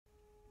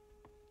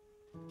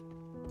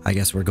I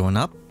guess we're going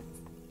up.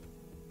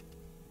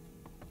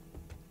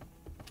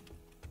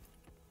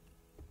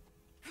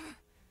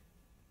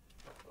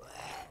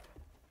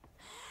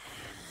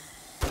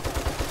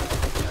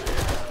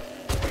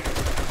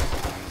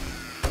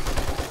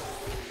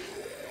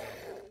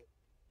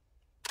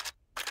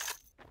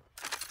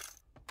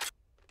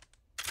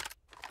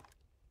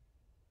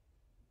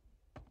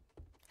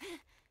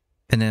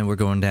 And then we're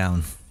going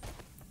down.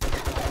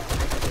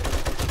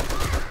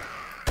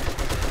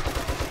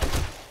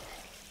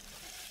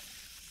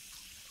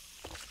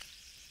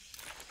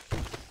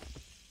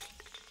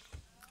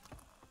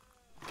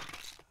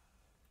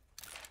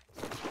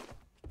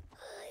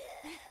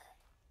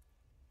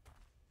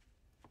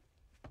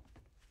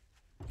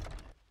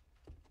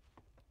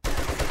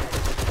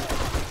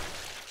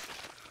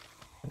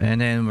 And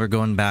then we're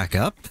going back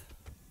up.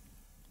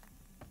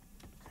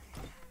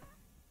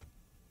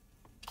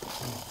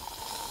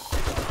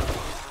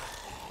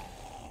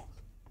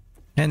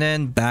 And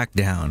then back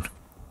down.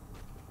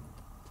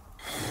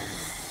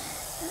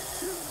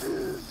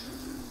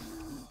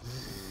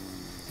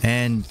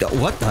 And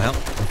what the hell?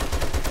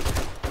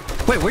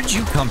 Wait, where'd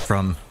you come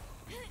from?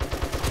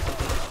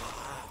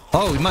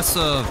 Oh, we must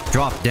have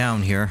dropped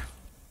down here.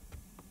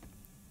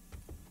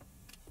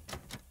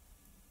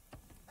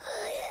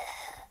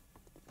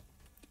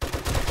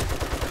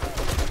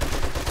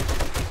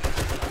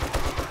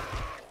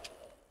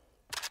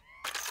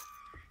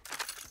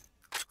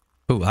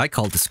 Oh, I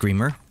called the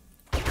screamer.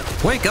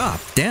 Wake up,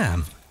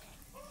 damn.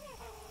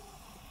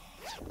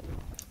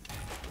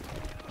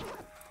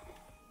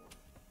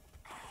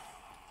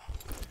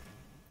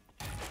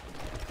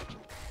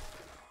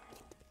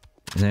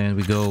 Then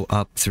we go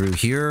up through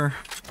here.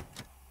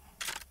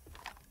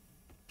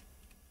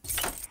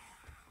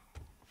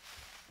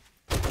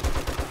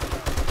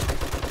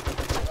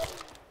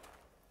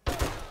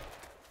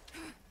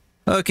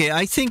 Okay,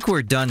 I think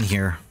we're done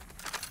here.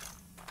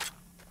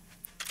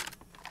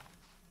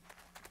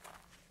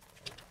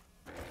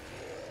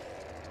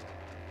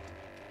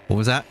 What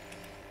was that?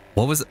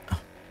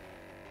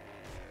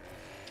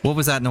 What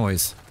was that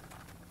noise?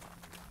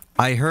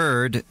 I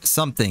heard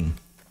something.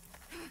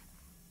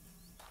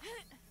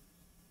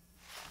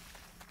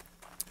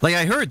 Like,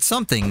 I heard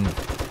something.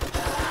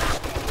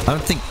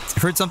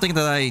 Heard something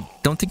that I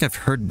don't think I've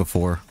heard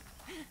before.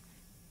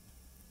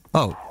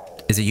 Oh,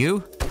 is it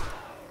you?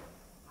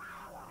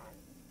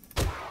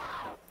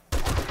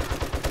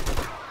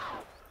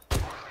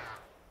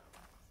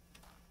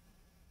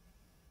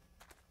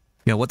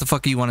 Yeah, what the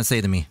fuck do you want to say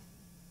to me?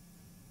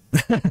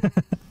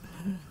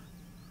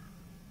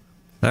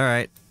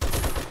 Alright.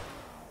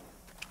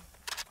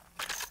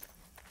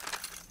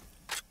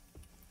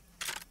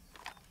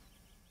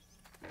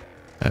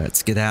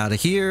 Let's get out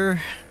of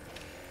here.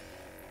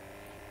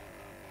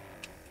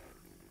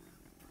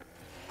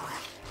 I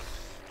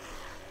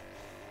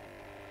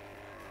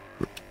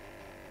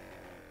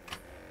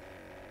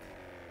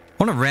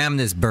want to ram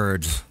this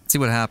bird. See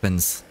what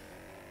happens.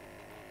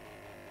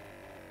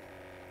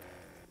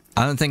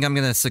 I don't think I'm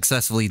gonna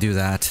successfully do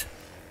that.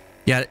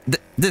 Yeah,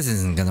 this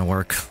isn't gonna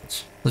work.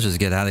 Let's just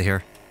get out of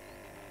here.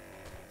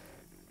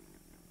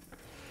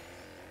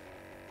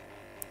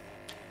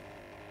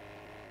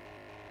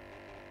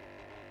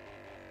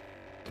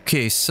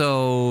 Okay,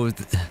 so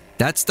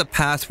that's the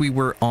path we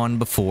were on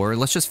before.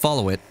 Let's just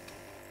follow it.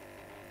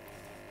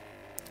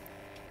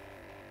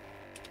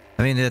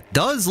 I mean, it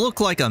does look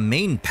like a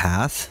main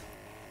path.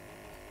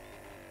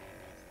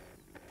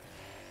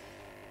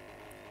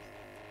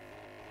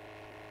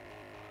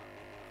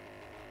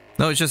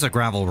 No, it's just a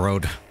gravel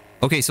road.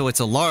 Okay, so it's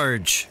a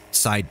large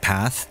side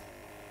path.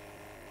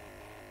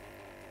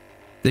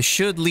 This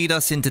should lead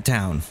us into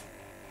town.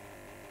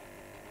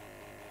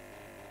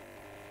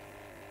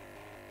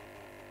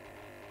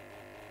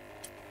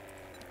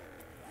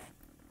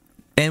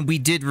 And we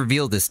did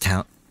reveal this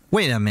town.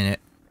 Wait a minute.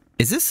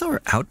 Is this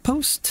our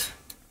outpost?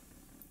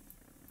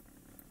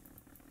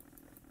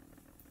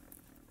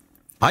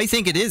 I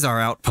think it is our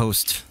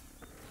outpost.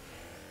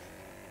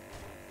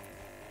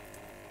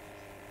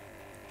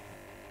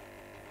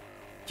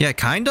 Yeah,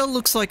 kinda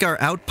looks like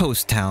our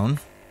outpost town.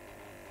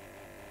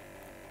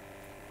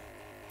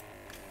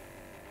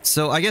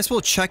 So I guess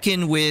we'll check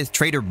in with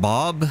Trader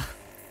Bob.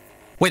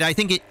 Wait, I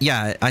think it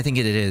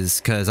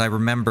is, because I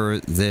remember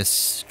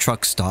this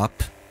truck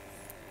stop.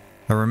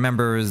 I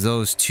remember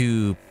those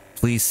two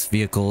police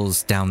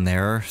vehicles down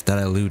there that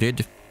I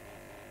looted.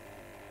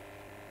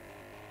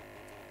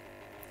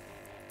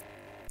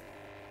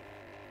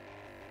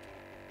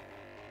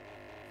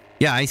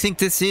 Yeah, I think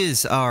this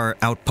is our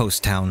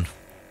outpost town.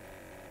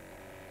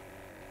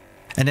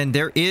 And then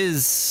there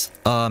is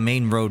a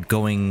main road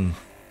going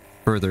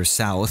further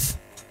south.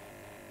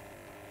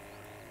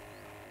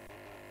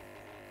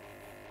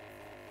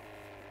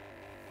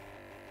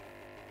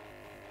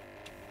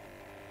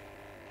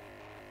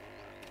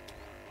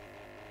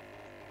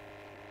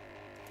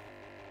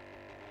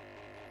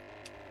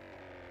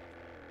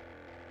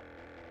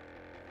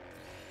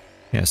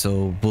 Yeah,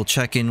 so we'll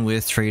check in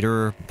with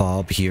Trader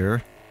Bob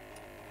here.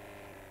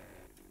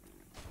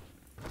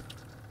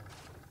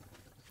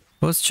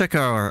 Let's check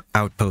our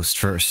outpost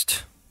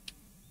first.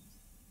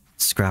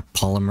 Scrap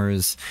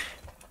polymers.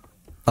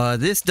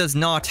 This does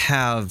not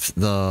have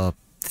the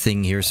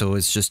thing here, so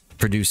it's just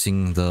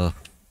producing the...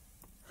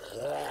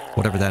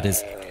 whatever that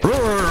is.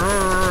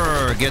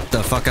 Get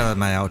the fuck out of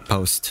my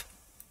outpost.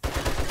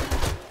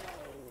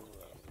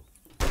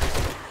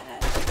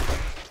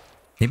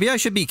 Maybe I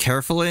should be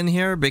careful in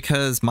here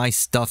because my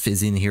stuff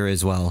is in here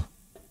as well.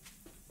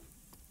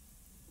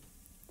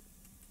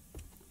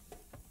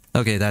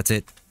 Okay, that's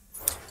it.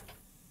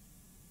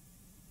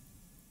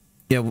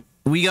 Yeah,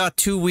 we got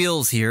 2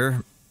 wheels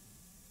here.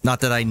 Not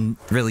that I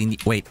really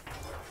need... Wait.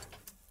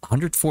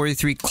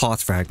 143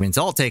 cloth fragments.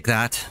 I'll take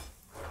that.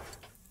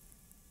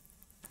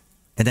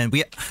 And then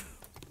we...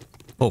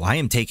 Oh, I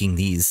am taking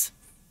these.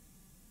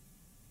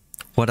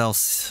 What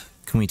else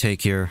can we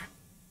take here?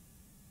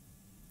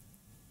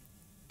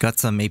 Got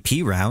some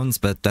AP rounds,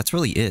 but that's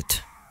really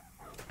it.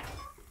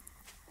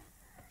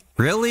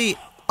 Really?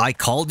 I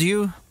called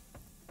you?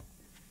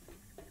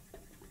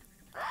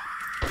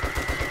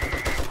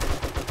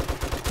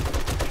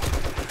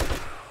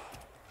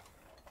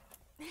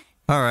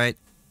 Alright.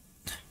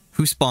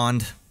 Who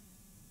spawned?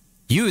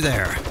 You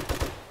there!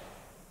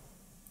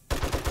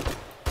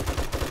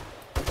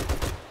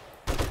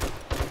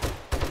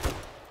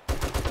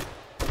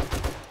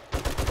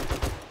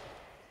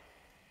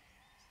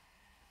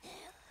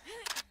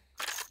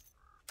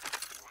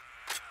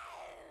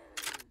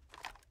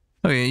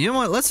 Okay, you know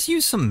what? Let's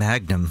use some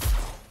Magnum.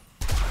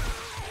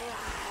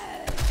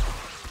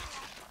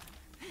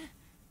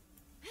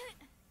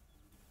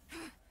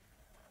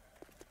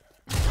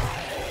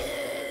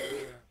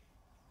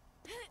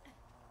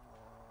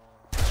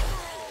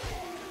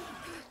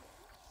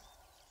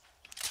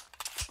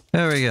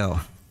 There we go.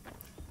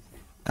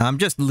 I'm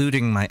just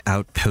looting my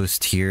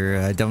outpost here.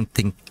 I don't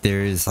think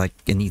there's like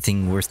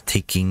anything worth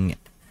taking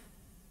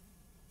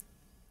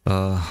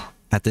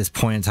at this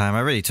point in time. I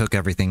already took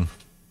everything.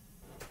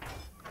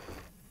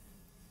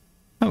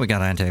 Oh, we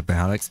got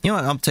antibiotics. You know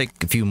what? I'll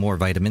take a few more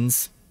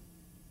vitamins.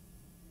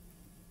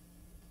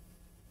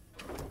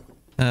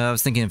 I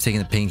was thinking of taking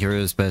the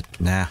painkillers, but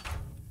nah.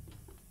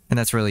 And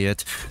that's really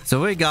it.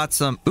 So we got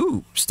some...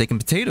 Ooh, steak and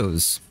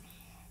potatoes.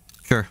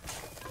 Sure.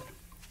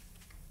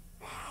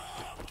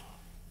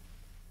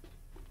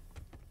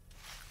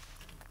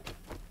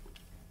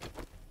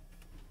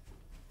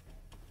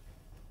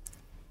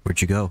 Where'd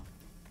you go?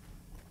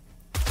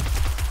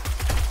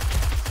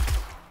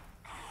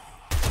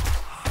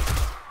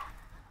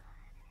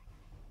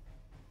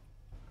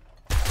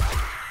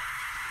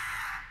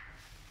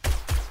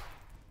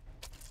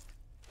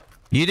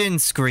 You didn't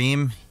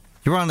scream.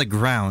 You were on the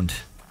ground.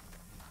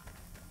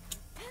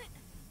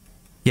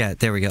 Yeah,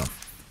 there we go.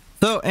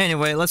 So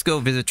anyway, let's go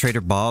visit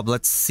Trader Bob.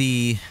 Let's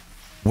see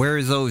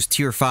where those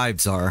tier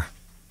 5s are.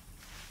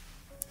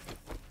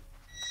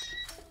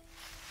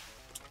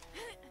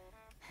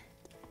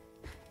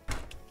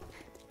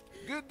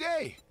 Good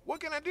day. What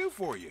can I do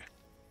for you?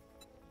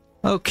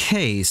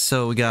 Okay,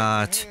 so we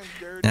got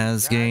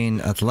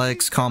Navezgane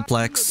Athletics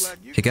Complex,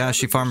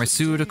 Higashi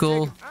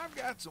Pharmaceutical,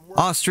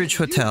 Ostrich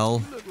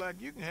Hotel,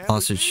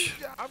 Ostrich,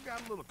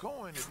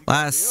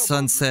 Last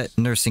Sunset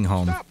Nursing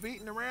Home.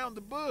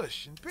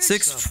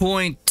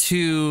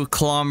 6.2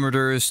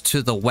 kilometers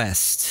to the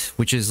west,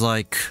 which is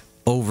like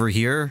over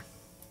here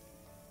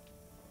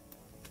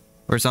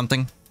or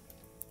something.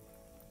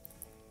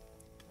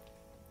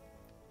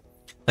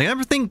 Like,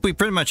 I think we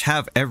pretty much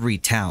have every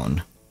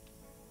town.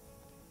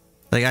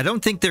 Like, I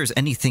don't think there's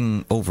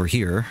anything over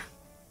here.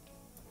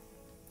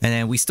 And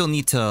then we still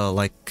need to,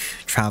 like,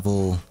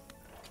 travel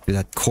through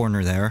that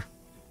corner there.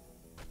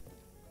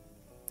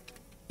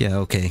 Yeah,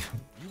 okay.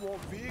 You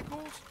want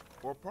vehicles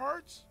or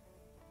parts?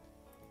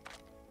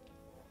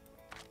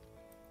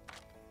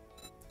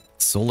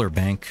 Solar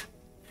bank.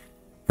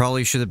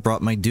 Probably should have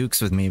brought my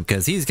Dukes with me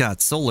because he's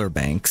got solar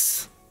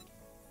banks.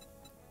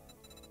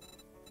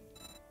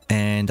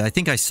 And I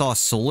think I saw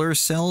solar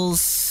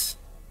cells.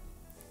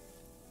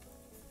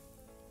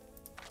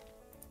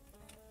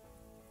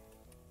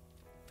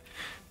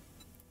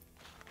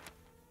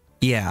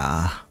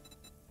 Yeah.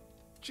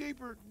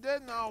 Cheaper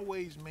doesn't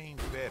always mean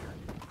better.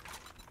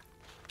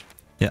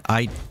 Yeah,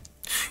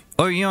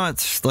 Oh, you know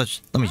what?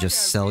 Let me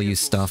just sell you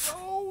stuff.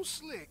 So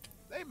slick,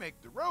 they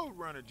make the road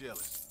runner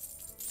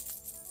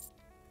jealous.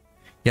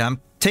 Yeah,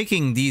 I'm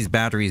taking these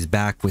batteries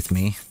back with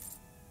me.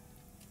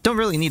 Don't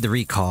really need the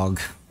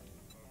recog.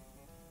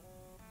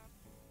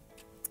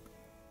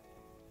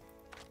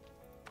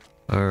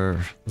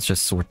 Or let's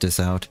just sort this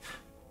out.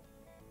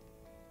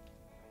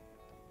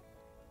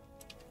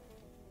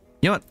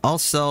 You know what? I'll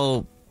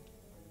sell...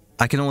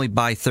 I can only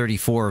buy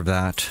 34 of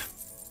that.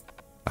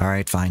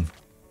 Alright, fine.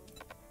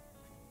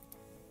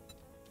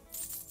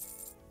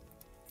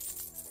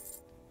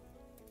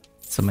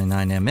 So my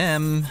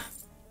 9mm.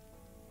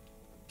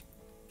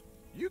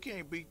 You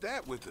can't beat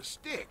that with a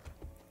stick.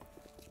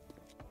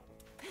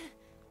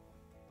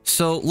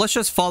 So let's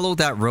just follow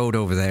that road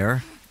over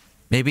there.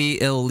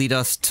 Maybe it'll lead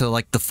us to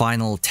like the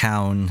final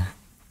town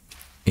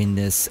in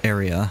this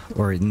area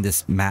or in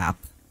this map.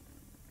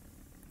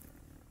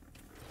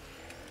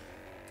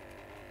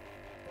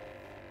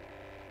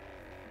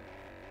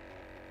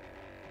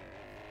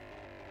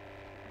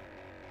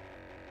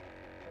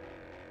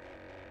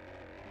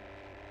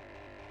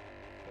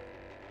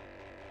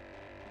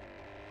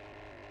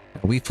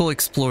 We full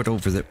explored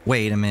over the...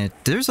 Wait a minute.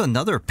 There's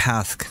another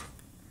path.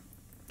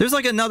 There's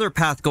like another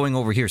path going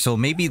over here. So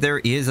maybe there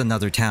is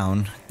another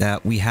town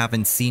that we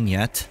haven't seen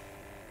yet.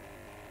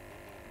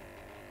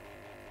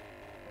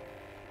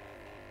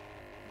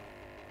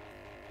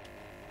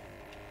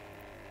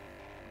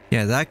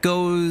 Yeah, that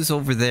goes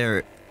over there.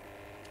 It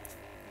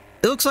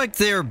looks like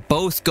they're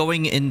both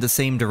going in the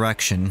same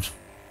direction.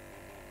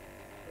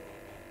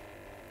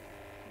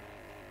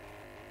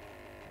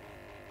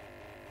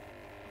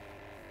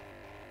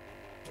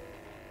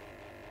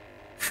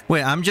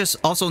 Wait, I'm just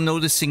also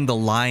noticing the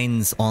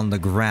lines on the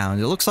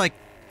ground. It looks like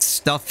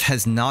stuff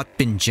has not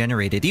been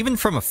generated, even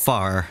from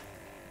afar.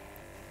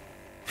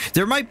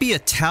 There might be a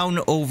town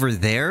over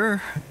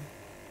there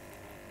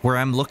where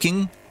I'm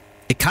looking.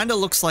 It kind of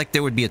looks like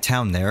there would be a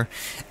town there.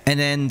 And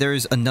then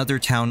there's another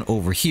town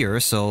over here,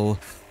 so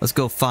let's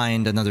go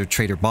find another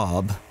Trader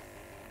Bob.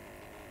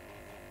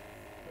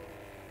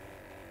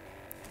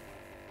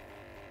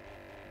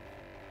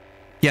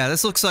 Yeah,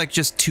 this looks like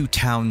just two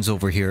towns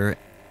over here.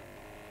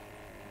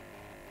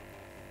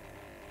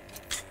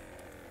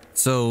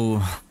 So,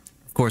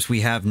 of course,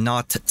 we have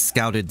not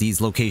scouted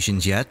these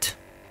locations yet.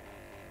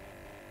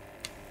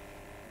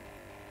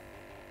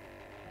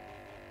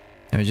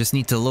 And we just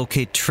need to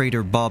locate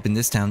Trader Bob in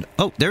this town.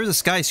 Oh, there's a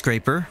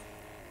skyscraper.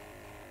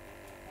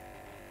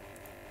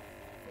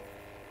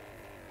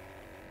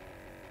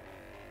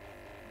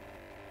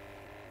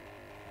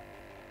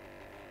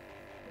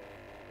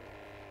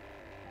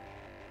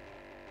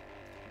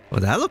 Well,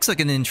 that looks like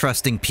an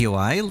interesting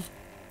POI.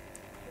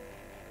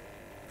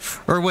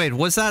 Or wait,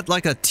 was that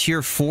like a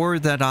tier 4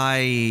 that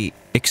I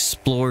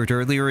explored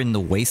earlier in the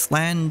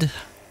wasteland?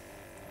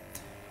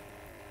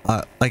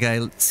 Like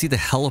I see the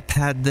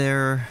helipad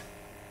there.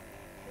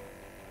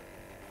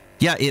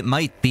 Yeah, it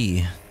might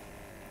be.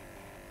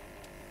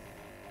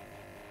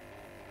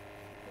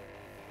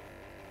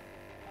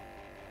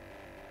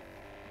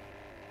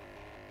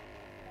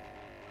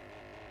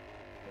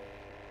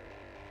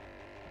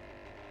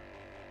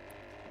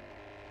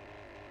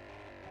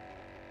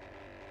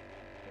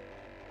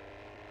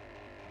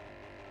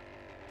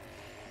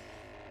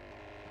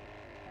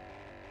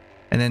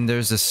 And then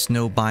there's a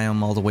snow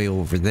biome all the way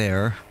over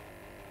there.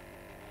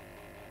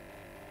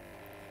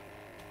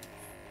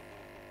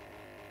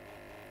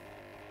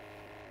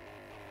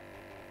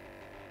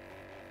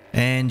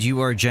 And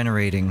you are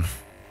generating.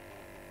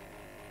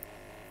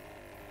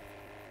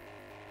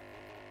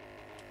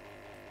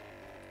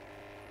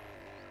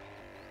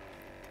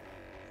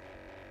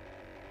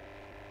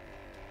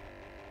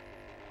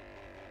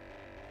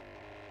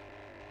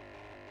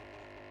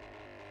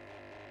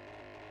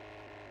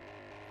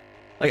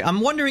 Like,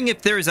 I'm wondering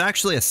if there is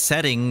actually a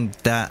setting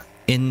that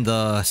in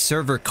the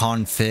server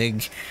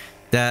config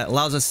that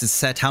allows us to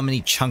set how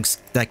many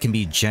chunks that can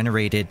be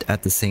generated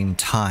at the same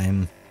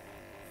time.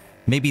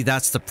 Maybe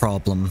that's the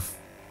problem.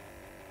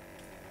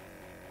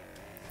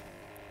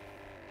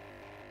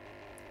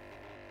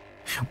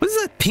 What is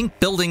that pink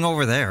building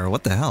over there?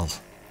 What the hell?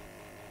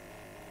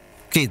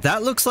 Okay,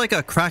 that looks like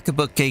a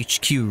Crack-a-Book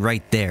HQ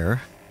right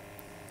there.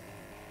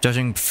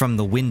 Judging from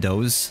the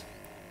windows.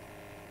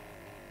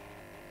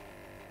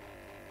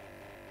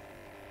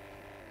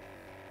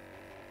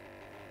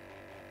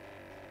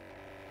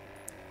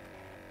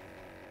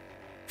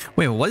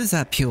 Wait, what is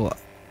that POI?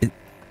 You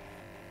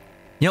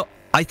know,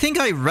 I think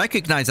I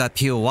recognize that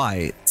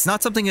POI. It's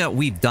not something that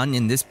we've done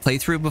in this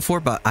playthrough before,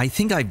 but I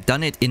think I've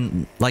done it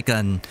in like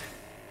an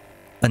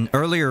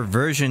earlier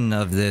version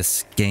of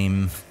this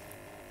game.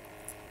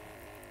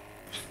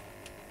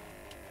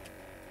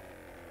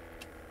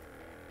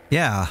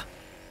 Yeah.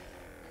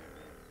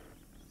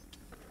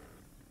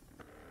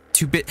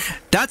 2-bit.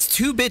 That's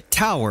 2-bit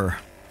tower.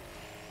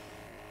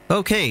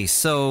 Okay,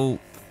 so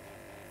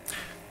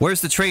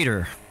where's the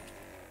trader?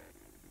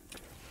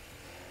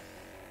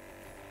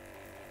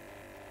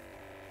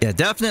 Yeah,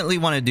 definitely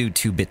want to do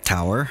 2-bit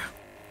tower.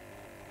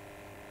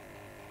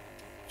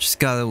 Just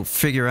gotta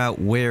figure out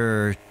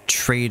where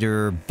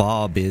Trader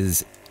Bob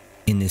is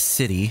in this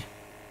city.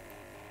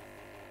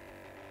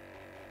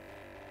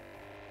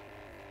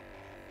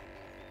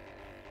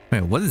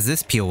 Wait, what is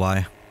this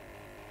POI?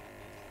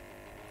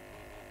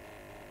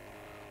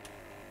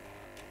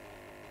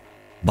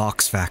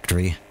 Box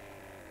factory.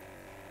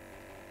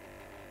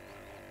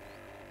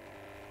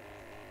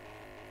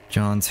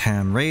 John's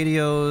ham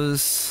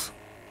radios.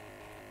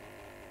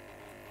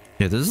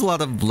 Yeah, there's a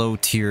lot of low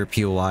tier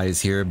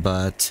POIs here,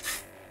 but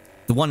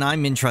the one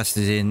I'm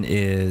interested in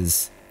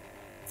is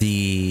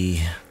the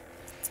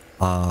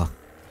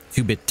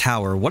 2-bit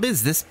tower. What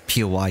is this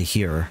POI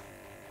here?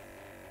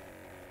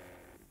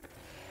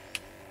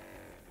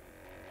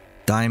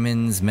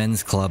 Diamonds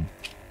Men's Club.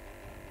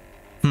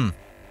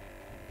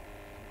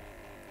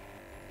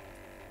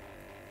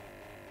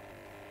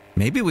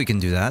 Maybe we can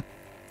do that.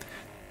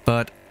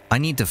 But I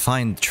need to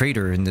find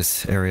Trader in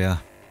this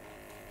area.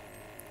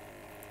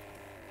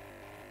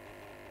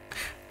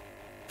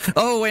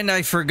 Oh, and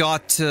I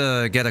forgot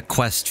to get a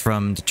quest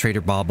from the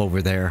Trader Bob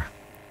over there.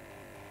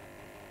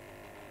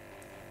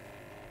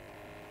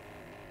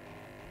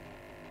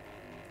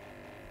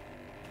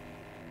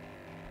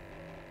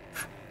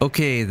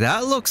 Okay,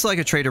 that looks like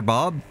a Trader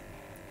Bob.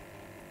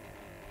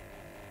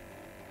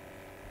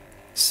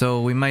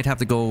 So we might have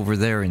to go over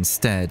there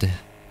instead.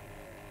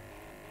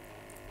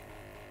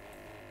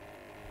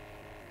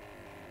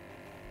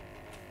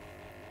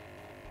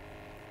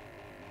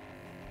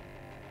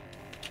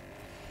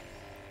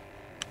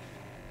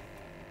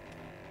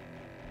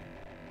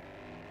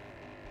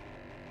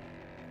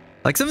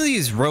 Like, some of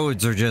these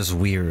roads are just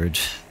weird.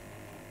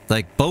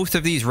 Like, both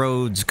of these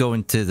roads go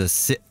into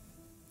the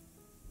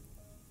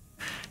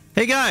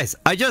Hey guys,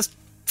 I just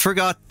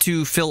forgot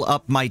to fill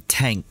up my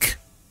tank.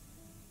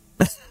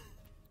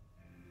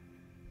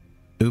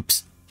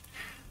 Oops.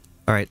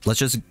 Alright, let's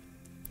just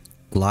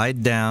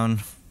glide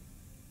down.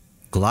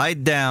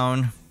 Glide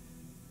down.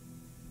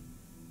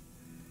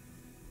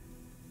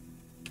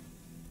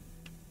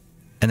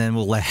 And then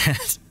we'll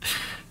land.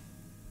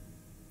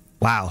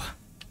 Wow.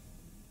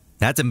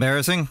 That's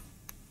embarrassing.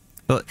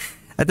 But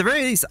at the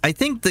very least, I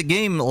think the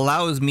game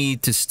allows me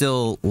to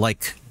still,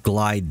 like,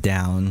 glide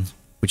down,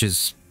 which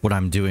is what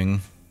I'm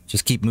doing.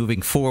 Just keep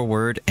moving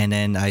forward, and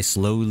then I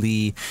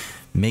slowly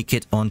make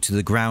it onto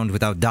the ground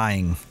without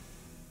dying.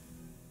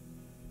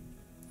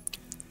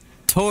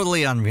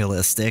 Totally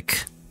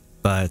unrealistic,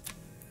 but...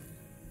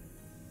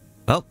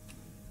 well,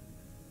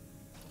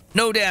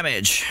 no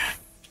damage.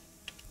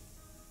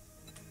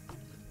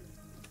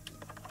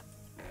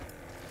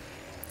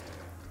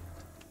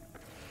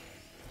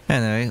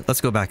 Anyway,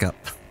 let's go back up.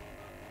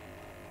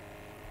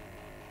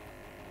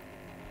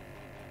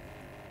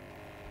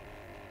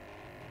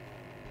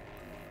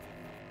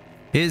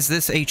 Is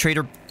this a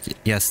Trader...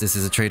 yes, this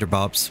is a Trader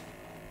Bob's.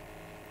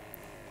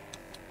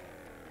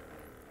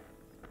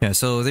 Yeah,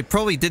 so they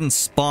probably didn't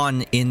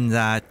spawn in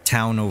that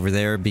town over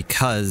there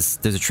because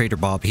there's a Trader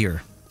Bob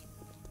here.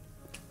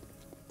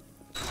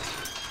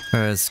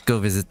 Alright, let's go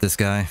visit this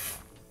guy.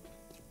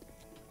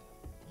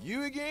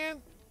 You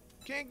again?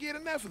 Can't get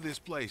enough of this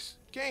place,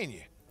 can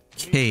you?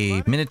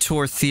 Okay,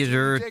 Minotaur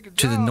Theater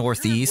to the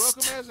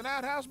northeast.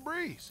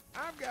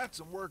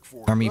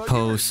 Army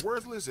post.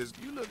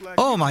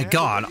 Oh my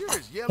god!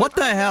 What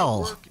the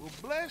hell?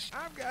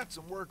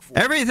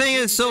 Everything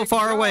is so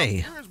far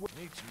away.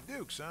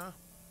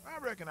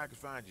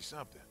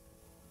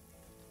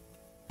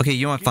 Okay,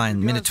 you want to find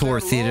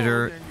Minotaur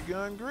Theater.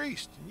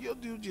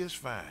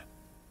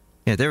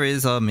 Yeah, there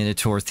is a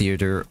Minotaur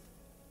Theater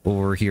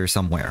over here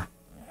somewhere.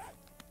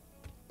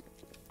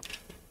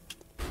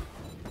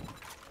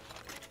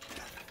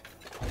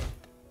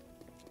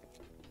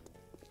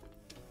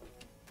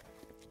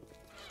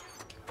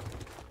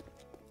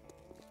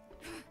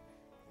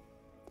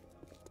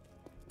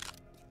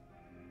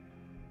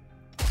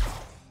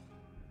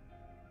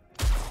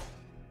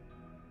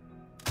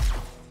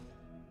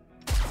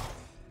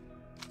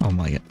 Oh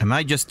my god, am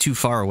I just too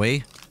far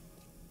away?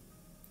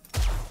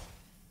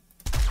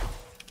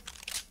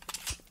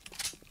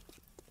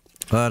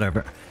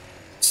 Whatever.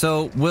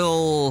 So,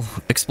 we'll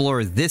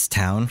explore this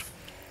town.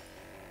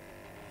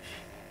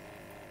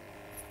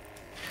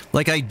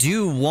 Like, I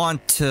do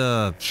want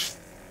to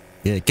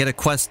get a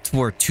quest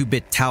for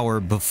 2-bit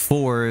tower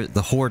before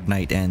the Horde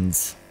Night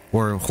ends.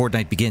 Or Horde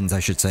Night begins, I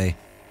should say.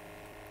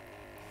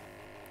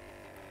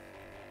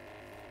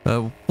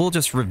 We'll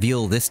just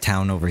reveal this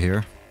town over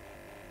here.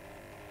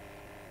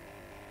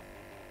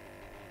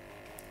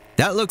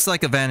 That looks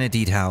like a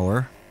vanity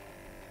tower.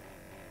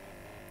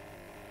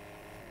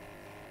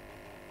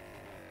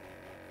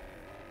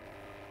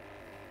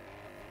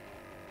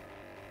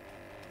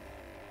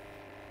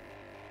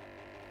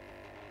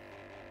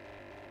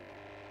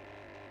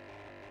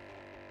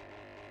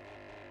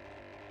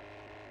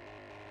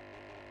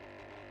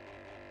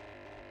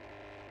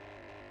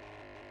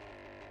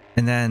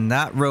 And then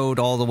that road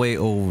all the way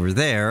over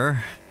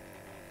there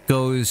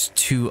goes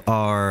to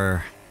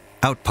our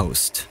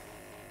outpost.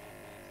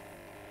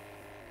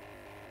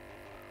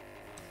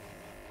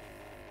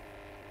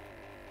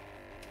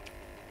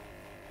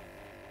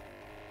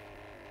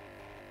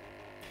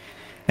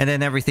 And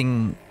then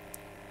everything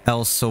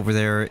else over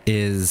there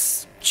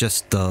is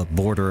just the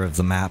border of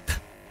the map.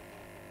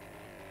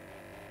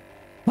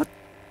 What?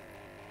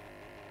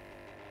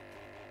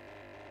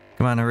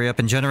 Come on, hurry up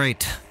and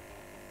generate.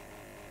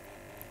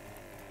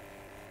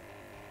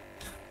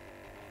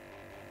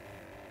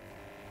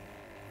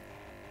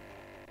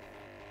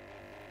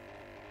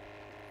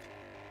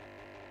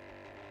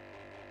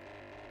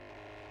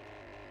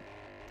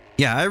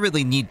 Yeah, I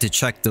really need to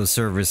check those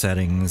server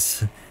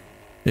settings.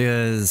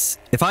 Because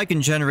if I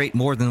can generate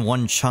more than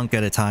one chunk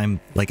at a time,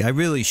 like, I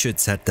really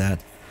should set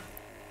that.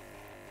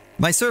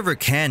 My server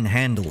can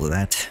handle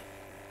that.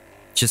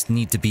 Just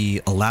need to be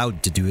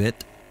allowed to do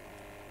it.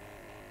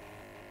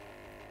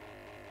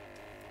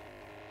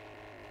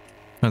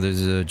 Oh,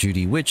 there's a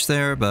Judy Witch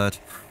there, but...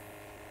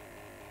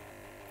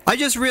 I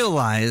just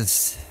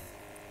realized...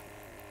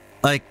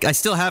 like, I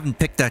still haven't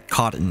picked that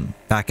cotton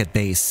back at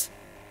base.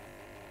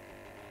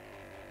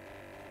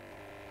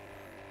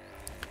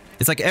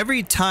 It's like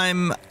every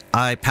time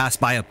I pass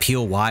by a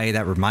POI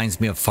that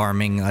reminds me of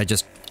farming, it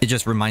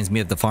just reminds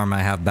me of the farm I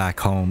have back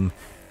home.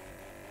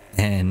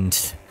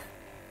 And,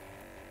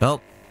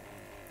 well,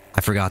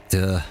 I forgot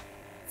to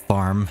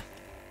farm.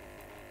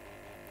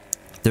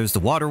 There's the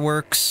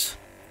waterworks.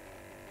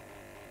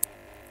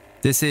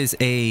 This is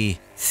a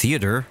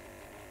theater.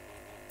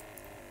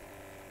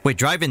 Wait,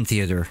 drive-in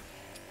theater.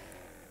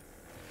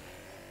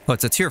 Oh,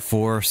 it's a tier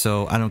 4,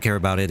 so I don't care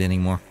about it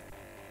anymore.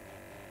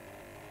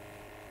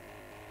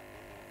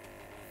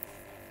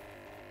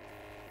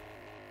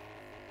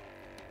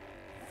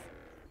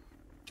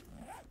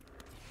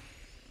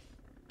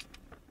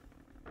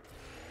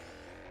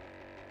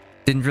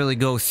 Didn't really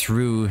go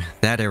through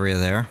that area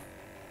there.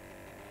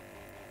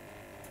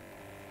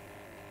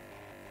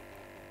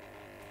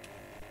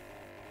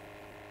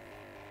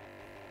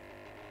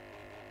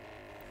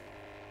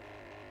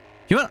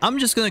 You know what? I'm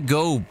just gonna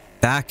go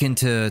back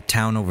into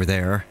town over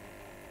there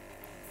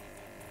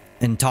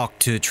and talk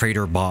to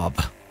Trader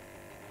Bob.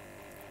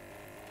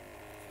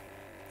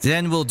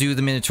 Then we'll do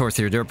the Minotaur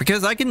Theater,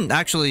 because I can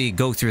actually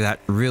go through that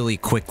really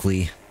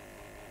quickly.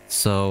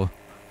 So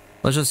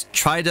let's just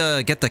try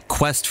to get the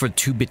quest for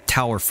 2-bit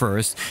tower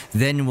first.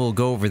 Then we'll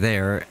go over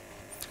there.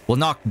 We'll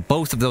knock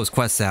both of those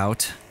quests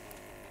out.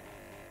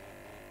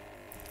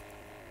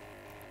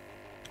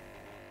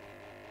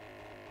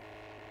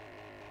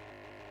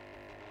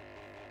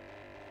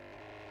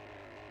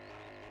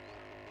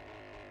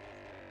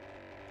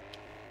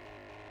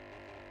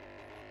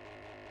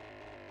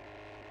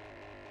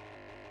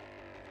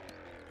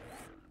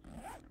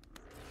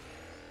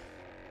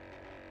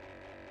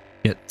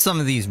 Yeah, some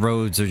of these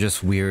roads are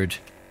just weird.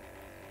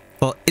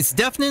 Well, it's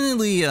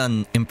definitely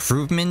an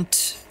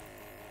improvement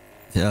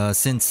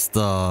since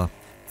the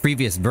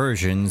previous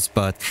versions,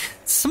 but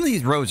some of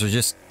these roads are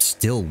just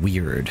still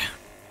weird.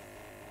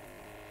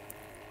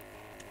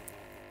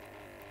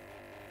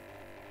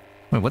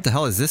 Wait, what the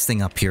hell is this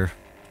thing up here?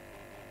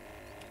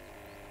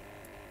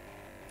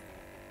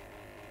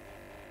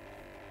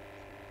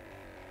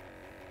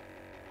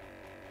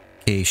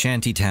 Okay,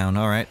 Shantytown,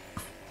 alright.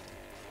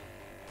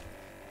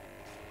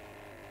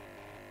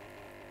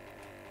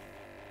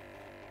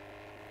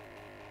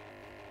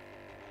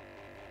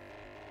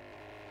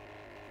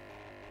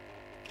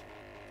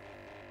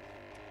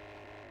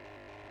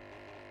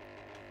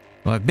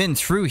 Well, I've been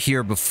through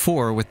here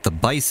before with the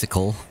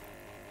bicycle.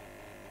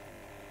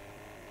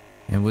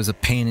 It was a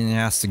pain in the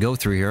ass to go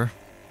through here.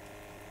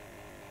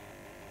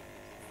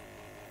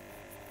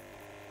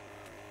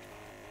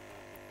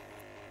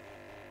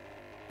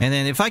 And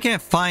then if I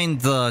can't find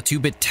the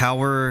 2-bit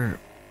tower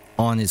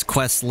on his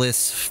quest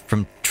list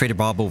from Trader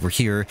Bob over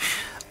here,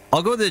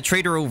 I'll go to the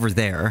trader over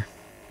there.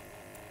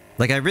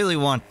 Like, I really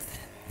want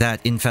that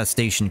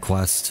infestation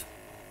quest.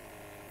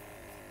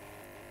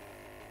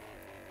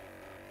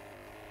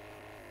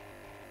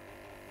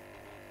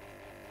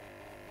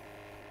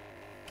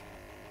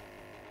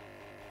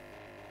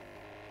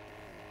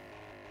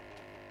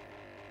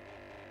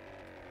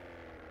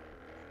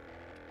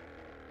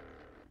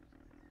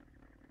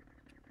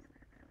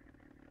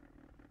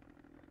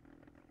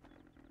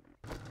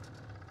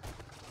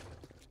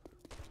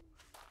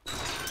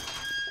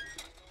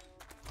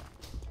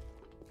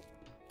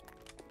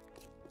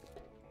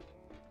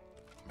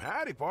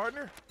 Howdy,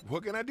 partner.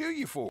 What can I do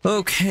you for?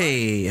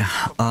 Okay,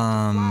 Fly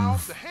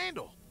off the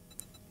handle.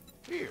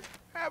 Here,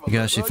 have a you gotta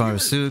look. actually find a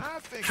suit. I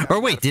think Or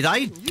I've wait, got did I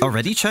you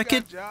already just got check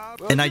it?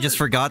 job. And I yours just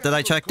forgot that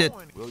I checked it?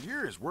 Well,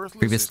 yours worthless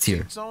Previous as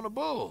tier. teats on a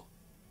bull.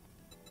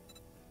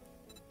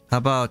 How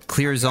about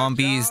Clear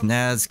Zombies,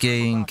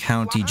 Navezgane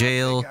County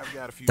Jail,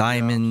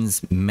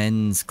 Diamonds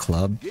Men's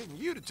Club, Getting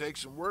you to take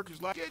some work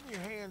is like getting your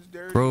hands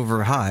dirty.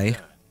 Grover High.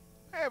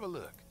 Have a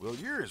look. Well,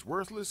 you're as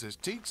worthless as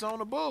teats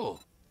on a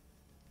bull.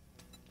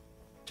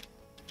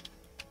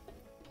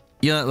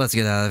 Yeah, let's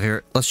get out of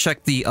here. Let's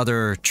check the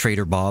other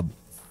Trader Bob.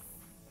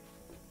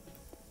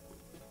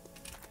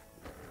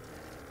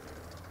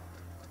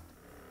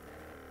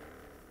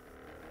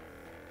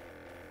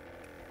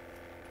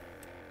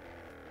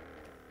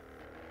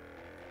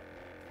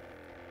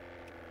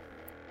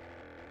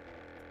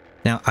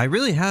 Now, I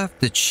really have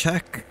to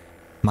check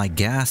my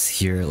gas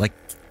here. Like,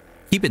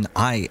 keep an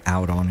eye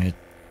out on it.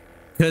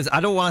 Because I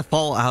don't want to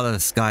fall out of the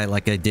sky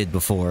like I did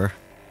before.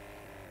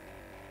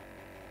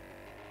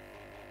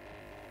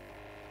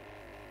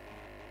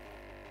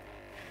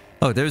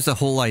 Oh, there's a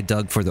hole I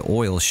dug for the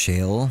oil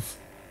shale.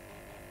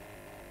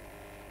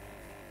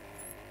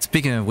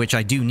 Speaking of which,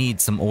 I do need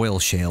some oil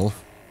shale.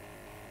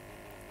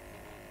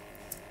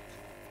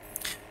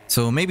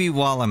 So maybe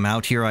while I'm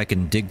out here, I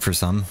can dig for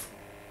some.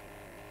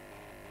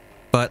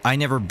 But I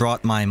never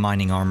brought my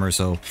mining armor,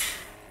 so I'm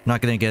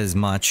not gonna get as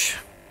much.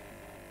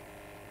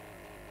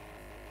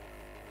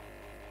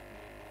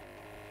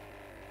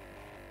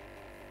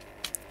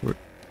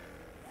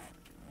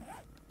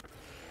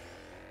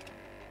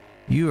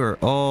 You are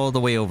all the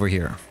way over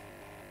here.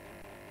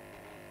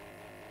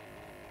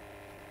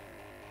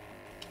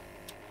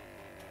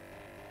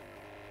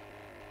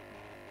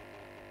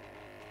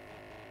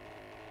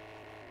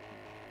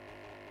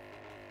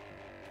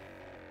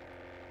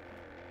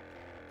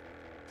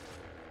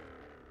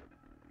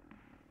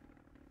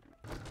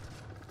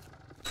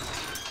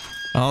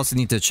 I also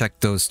need to check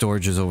those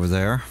storages over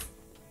there.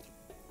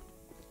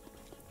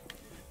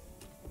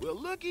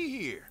 looky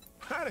here.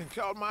 I done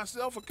called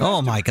myself a Oh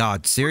customer. my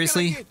god,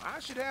 seriously? I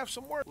should have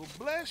some work. Well,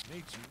 bless.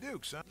 Need some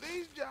dukes, son.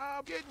 These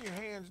jobs, getting your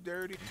hands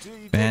dirty. Until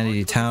you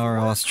Vanity Tower,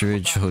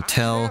 Ostrich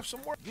Hotel. I should have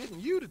some work. Getting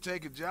you to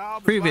take a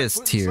job. Previous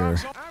tier.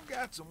 I've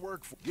got some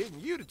work for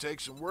getting you to take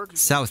some work.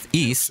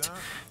 Southeast,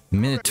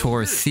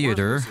 Minotaur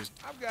Theater,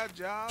 I've got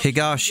jobs.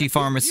 Higashi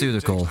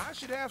Pharmaceutical. I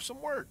should have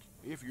some work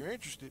if you're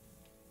interested.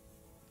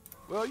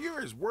 Well,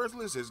 you're as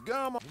worthless as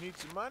gum. You need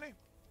some money?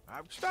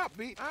 Stop,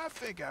 Pete. I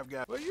think I've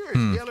got. Well, you're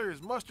as yellow as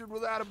mustard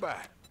without a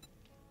bite.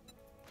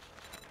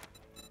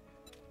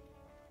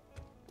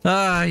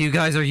 Ah, you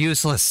guys are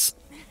useless.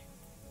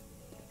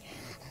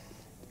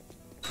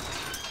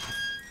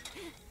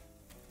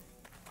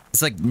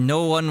 It's like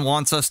no one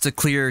wants us to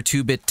clear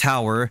 2-bit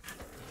tower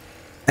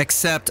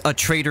except a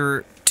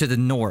trader to the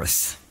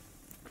north.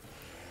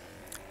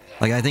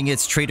 Like, I think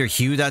it's Trader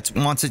Hugh that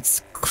wants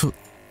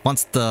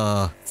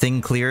the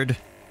thing cleared.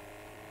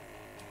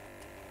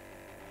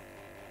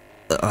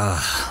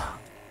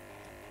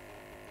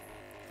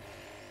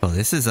 Oh,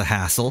 this is a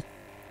hassle.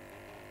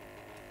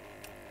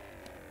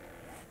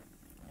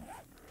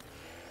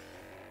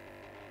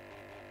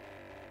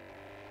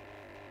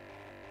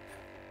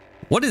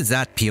 What is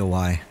that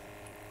POI?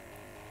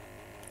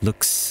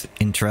 Looks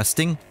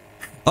interesting.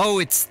 Oh,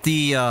 it's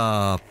the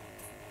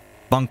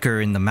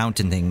bunker in the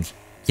mountain thing.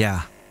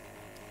 Yeah.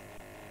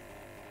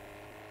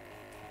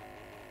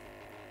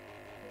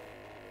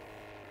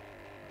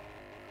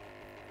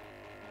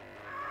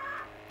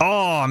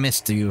 Oh, I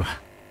missed you.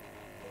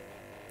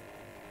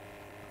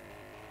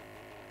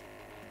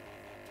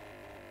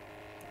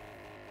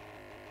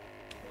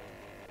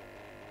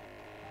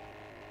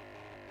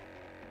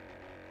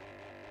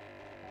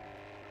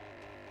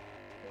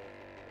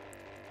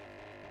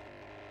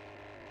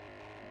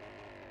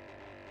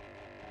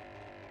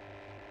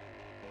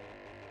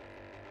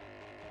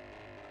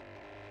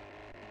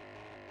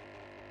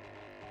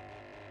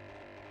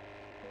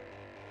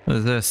 What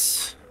is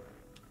this?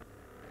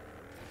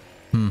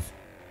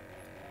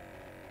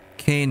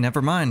 Okay,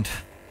 never mind.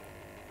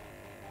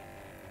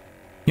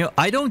 You know,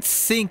 I don't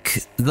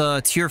think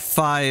the Tier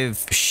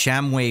 5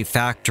 Shamway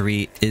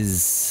factory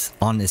is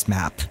on this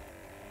map.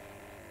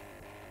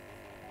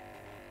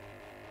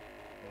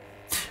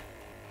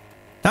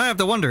 Now I have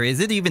to wonder, is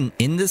it even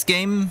in this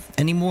game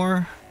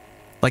anymore?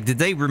 Like, did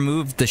they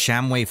remove the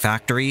Shamway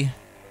factory?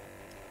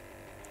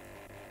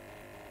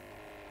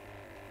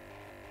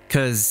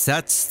 Because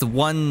that's the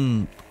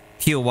one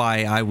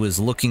POI I was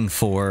looking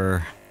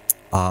for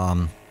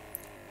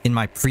in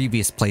my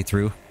previous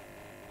playthrough.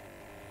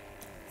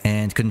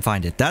 And couldn't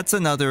find it. That's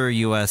another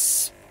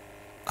US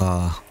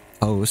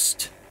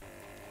host.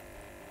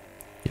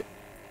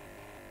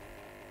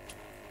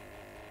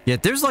 Yeah,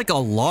 there's like a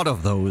lot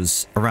of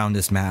those around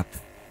this map.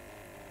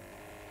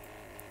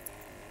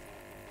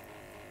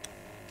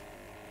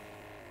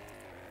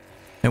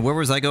 And where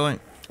was I going?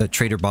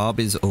 Trader Bob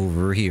is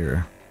over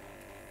here.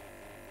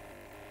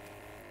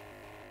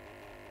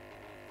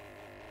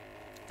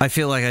 I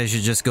feel like I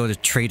should just go to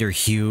Trader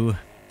Hugh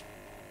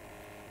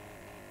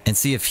and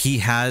see if he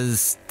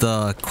has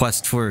the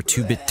quest for a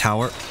 2-bit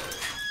tower.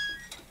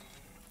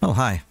 Oh,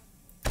 hi.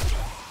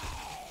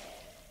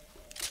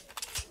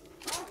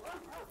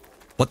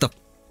 What the?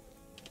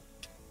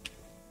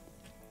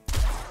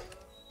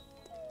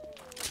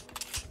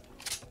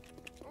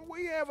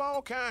 We have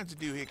all kinds of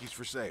doohickeys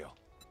for sale.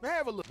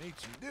 Have a look. Need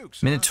some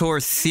dukes, Minotaur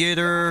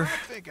Theater,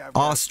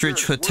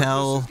 Ostrich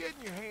Hotel.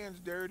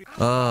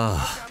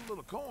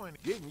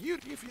 Getting you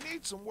if you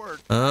need some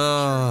work.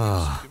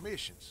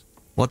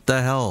 What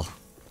the hell?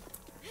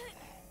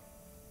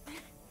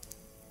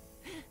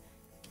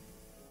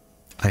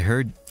 I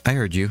heard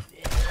you.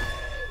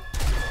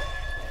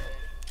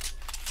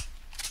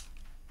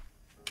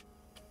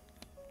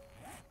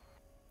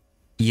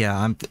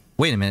 Yeah,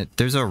 wait a minute.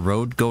 There's a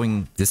road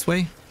going this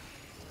way?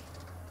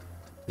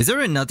 Is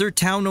there another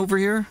town over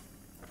here?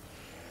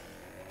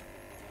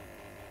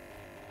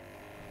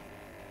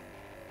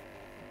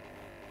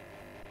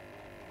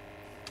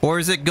 Or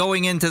is it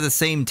going into the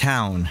same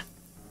town?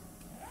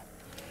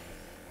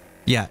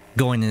 Yeah,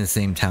 going in the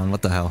same town.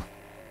 What the hell?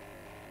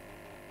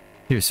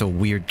 You're so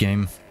weird,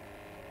 game.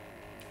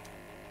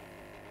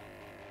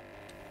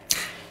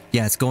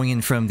 Yeah, it's going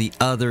in from the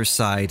other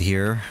side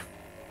here.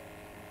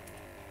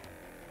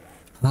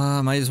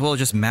 Might as well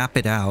just map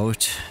it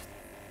out.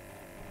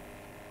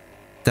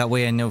 That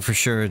way I know for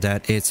sure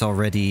that it's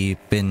already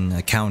been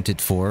accounted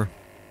for.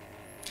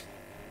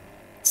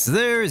 So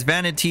there's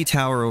Vanity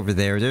Tower over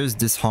there. There's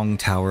this Hong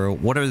Tower.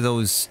 What are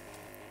those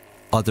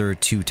other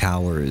two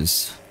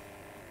towers?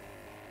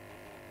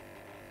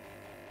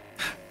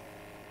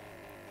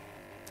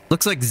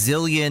 Looks like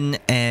Zillion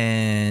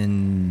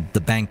and the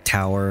Bank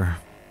Tower.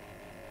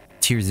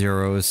 Tier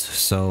 0s,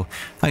 so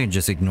I can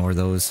just ignore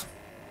those.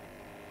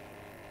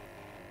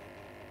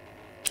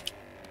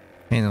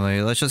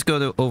 Anyway, let's just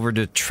go over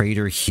to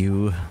Trader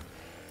Hugh.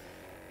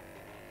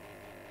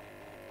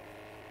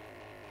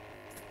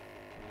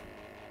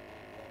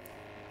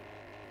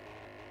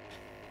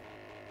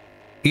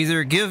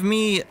 Either give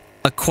me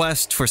a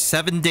quest for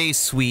 7-day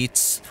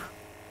suites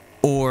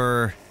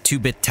or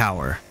 2-bit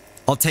tower.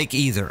 I'll take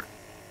either.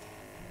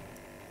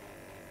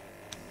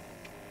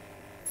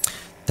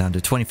 Down to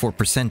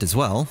 24% as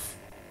well.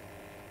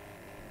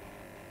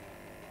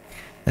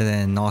 And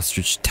then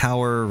Ostrich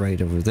Tower right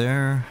over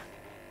there.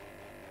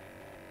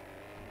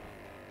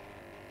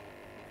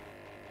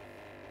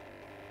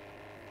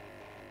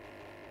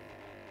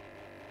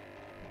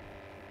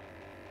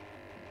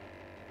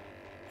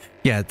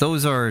 Yeah,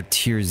 those are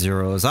tier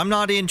zeros. I'm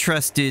not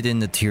interested in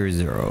the tier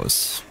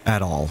zeros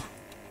at all.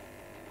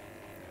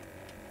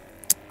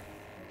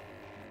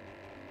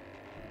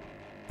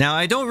 Now,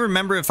 I don't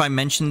remember if I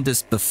mentioned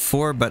this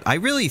before, but I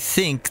really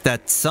think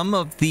that some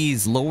of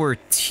these lower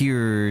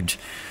tiered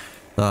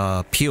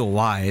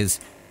POIs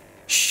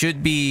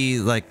should be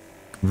like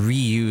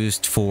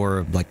reused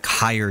for like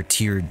higher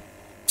tiered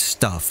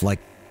stuff, like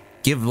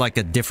give like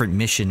a different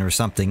mission or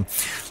something.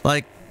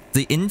 Like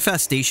the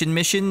infestation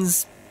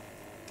missions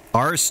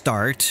are a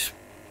start.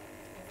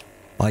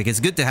 Like it's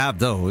good to have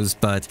those,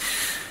 but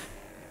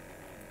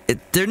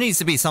there needs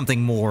to be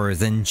something more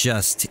than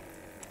just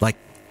like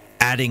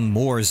adding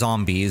more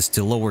zombies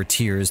to lower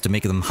tiers to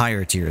make them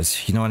higher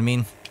tiers. You know what I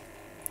mean?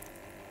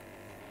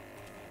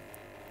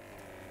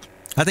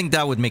 I think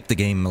that would make the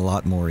game a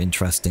lot more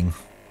interesting.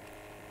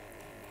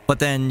 But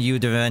then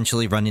you'd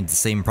eventually run into the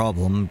same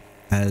problem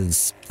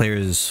as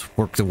players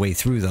work their way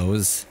through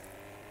those.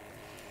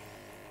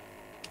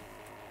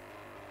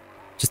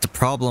 Just a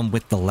problem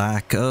with the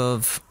lack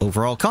of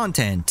overall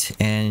content.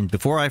 And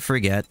before I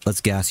forget,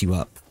 let's gas you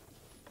up.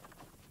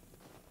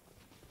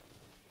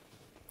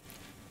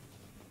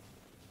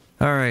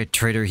 Alright,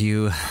 Trader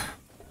Hugh.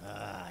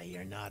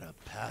 You're not a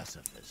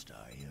pacifist,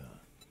 are you?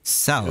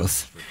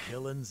 South.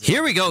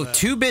 Here we go,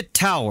 2-bit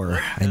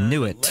tower. I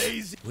knew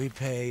it. We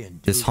pay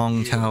and This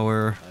Hong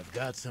Tower, I've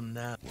got some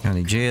now.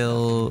 County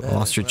Jail,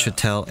 Ostrich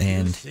Hotel,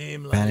 and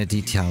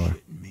Vanity Tower.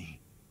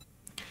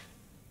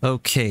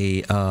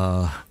 Okay,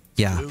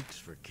 yeah.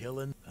 For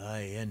killing,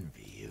 I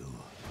envy you.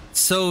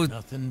 So,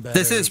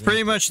 this is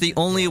pretty much the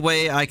only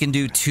way I can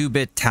do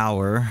 2-bit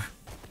tower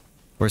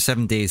or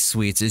 7-day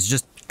suites is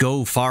just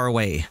go far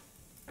away.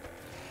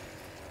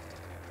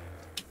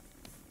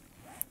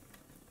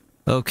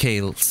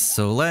 Okay,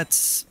 so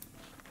let's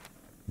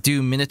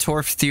do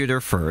Minotaur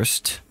Theater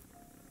first.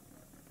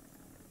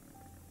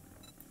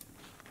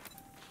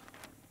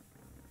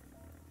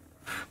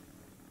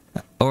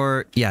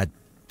 Or, yeah,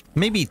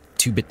 maybe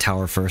 2-bit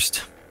tower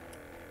first.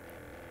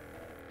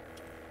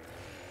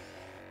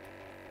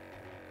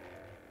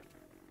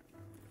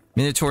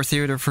 Minotaur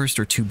Theater first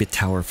or 2-bit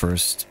tower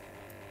first?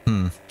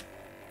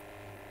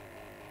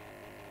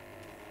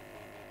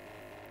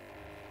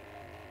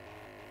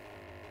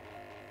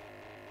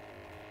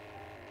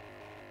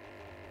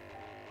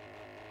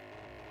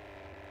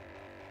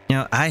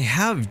 Now, I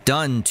have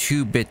done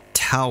 2-bit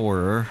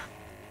tower.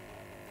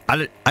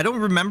 I don't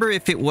remember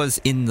if it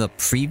was in the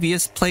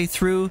previous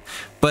playthrough,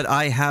 but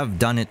I have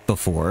done it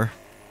before.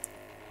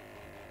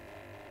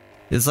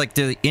 It's like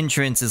the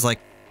entrance is like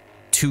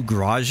 2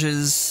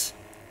 garages,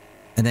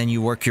 and then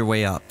you work your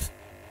way up.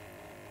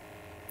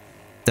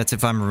 That's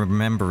if I'm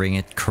remembering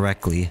it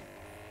correctly.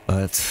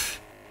 But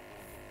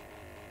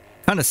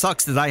kind of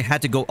sucks that I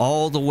had to go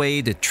all the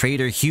way to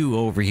Trader Hugh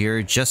over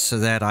here just so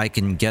that I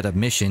can get a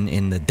mission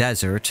in the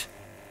desert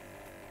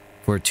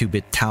for a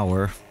 2-bit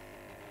tower.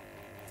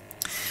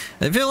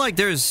 I feel like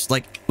there's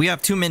like we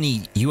have too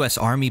many US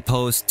Army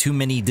posts, too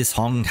many This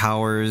Hong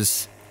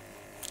Towers,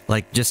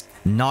 like just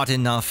not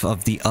enough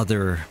of the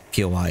other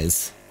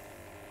POIs.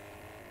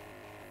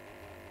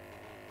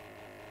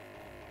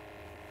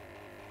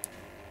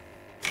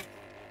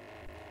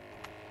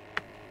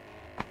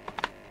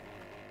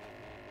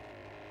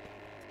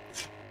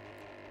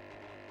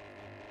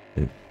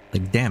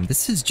 Like, damn,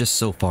 this is just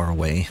so far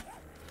away.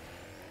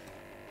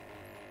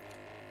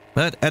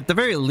 But at the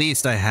very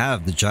least, I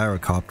have the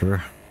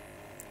gyrocopter.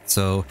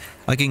 So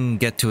I can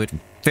get to it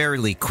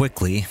fairly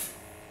quickly.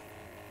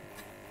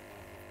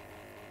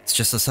 It's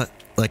just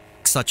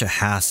such a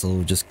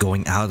hassle just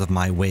going out of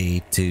my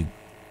way to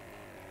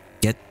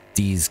get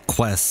these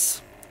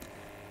quests.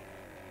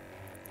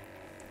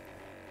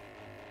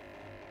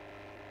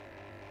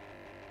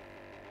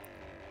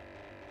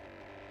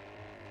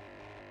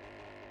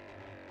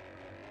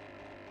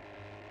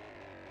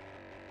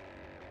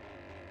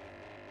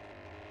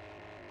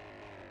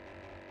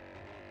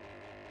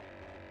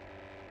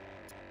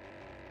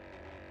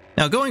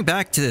 Now, going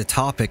back to the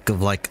topic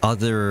of like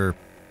other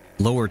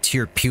lower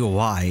tier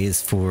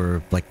POIs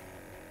for like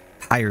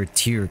higher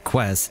tier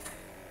quests,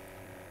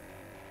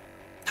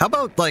 how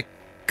about like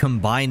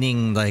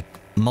combining like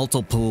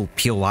multiple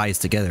POIs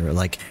together?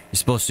 Like you're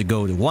supposed to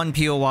go to one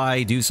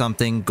POI, do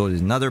something, go to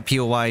another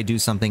POI, do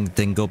something,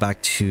 then go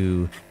back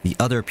to the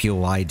other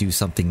POI, do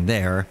something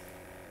there.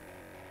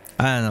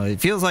 I don't know,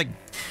 it feels like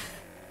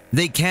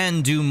they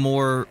can do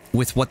more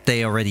with what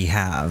they already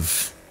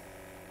have.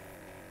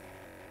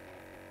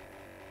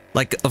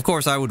 Like, of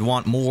course, I would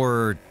want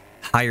more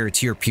higher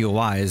tier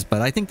POIs,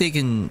 but I think they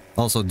can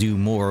also do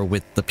more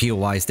with the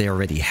POIs they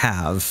already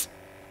have.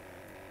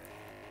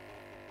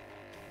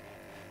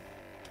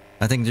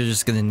 I think they're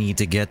just gonna need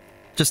to get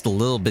just a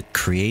little bit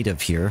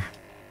creative here.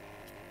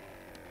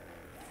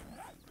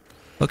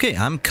 Okay,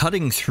 I'm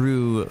cutting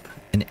through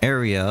an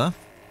area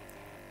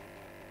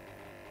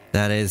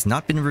that has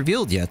not been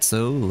revealed yet,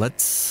 so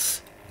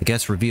let's, I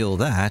guess, reveal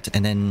that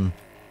and then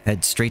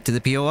head straight to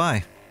the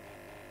POI.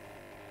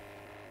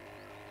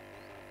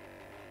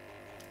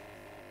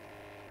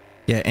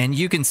 Yeah, and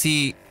you can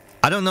see,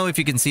 I don't know if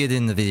you can see it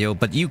in the video,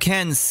 but you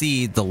can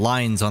see the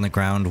lines on the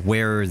ground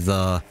where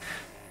the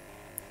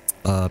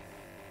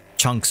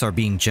chunks are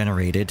being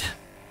generated,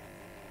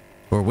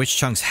 or which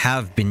chunks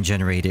have been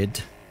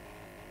generated.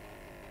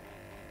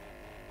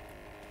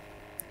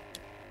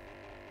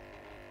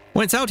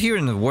 When it's out here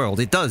in the world,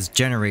 it does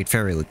generate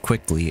fairly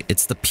quickly.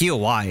 It's the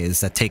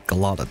POIs that take a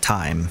lot of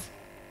time.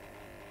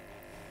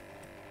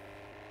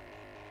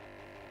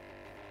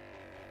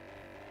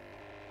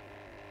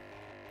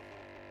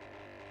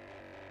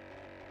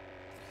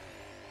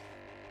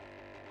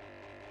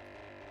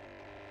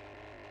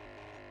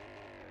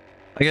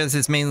 I guess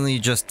it's mainly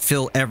just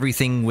fill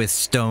everything with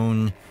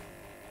stone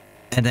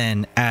and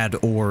then add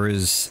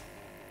ores.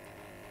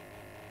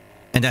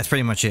 And that's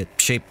pretty much it.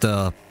 Shape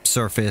the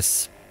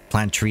surface,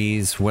 plant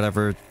trees,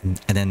 whatever, and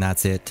then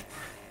that's it.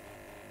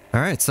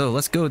 Alright, so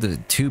let's go to the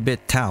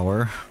 2-bit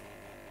tower.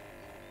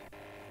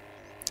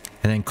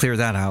 And then clear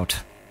that out.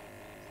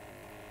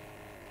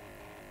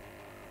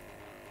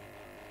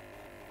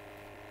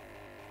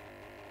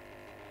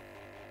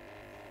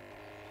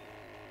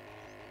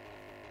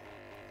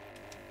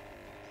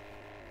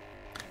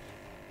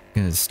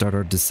 Gonna start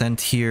our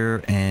descent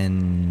here,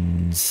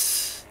 and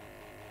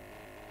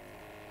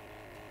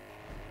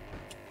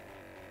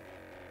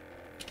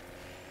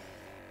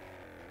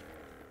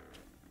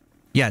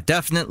yeah,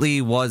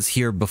 definitely was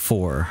here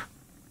before.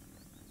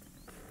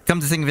 Come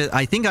to think of it,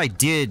 I think I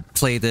did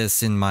play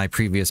this in my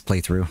previous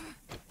playthrough.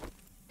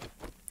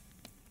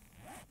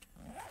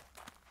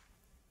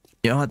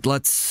 You know what,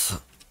 let's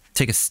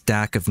take a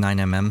stack of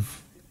 9mm.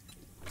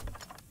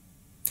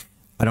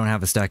 I don't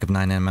have a stack of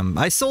 9mm.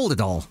 I sold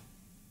it all.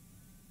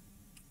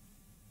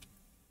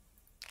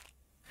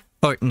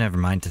 Oh, never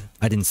mind.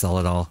 I didn't sell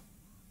it all.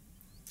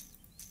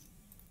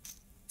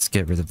 Let's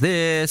get rid of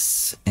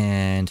this,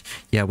 and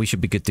yeah, we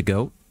should be good to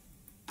go.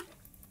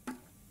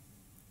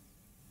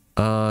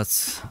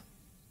 Let's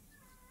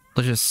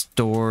just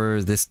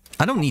store this.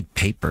 I don't need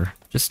paper.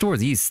 Just store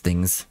these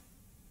things.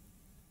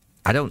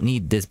 I don't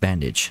need this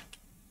bandage.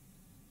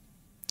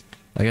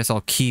 I guess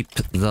I'll keep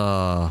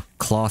the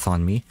cloth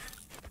on me.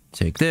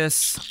 Take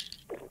this.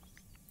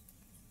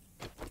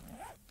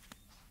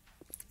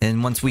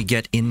 And once we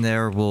get in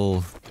there,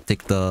 we'll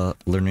take the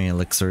learning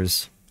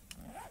elixirs.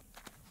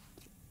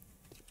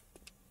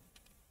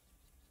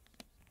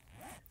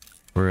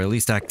 Or at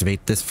least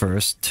activate this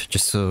first,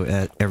 just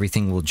so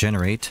everything will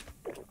generate.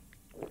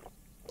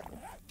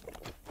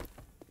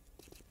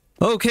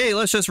 Okay,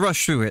 let's just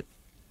rush through it.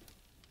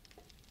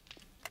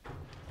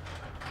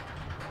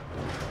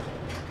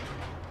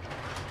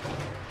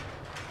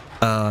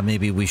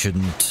 Maybe we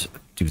shouldn't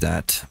do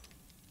that.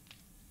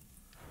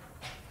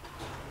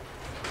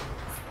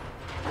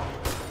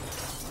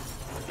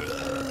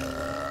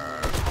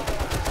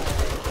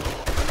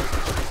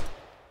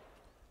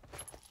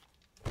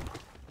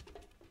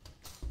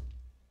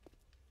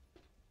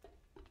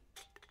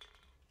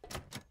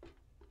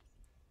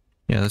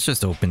 Yeah, let's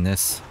just open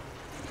this.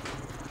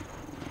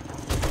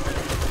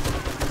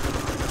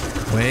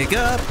 Wake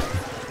up!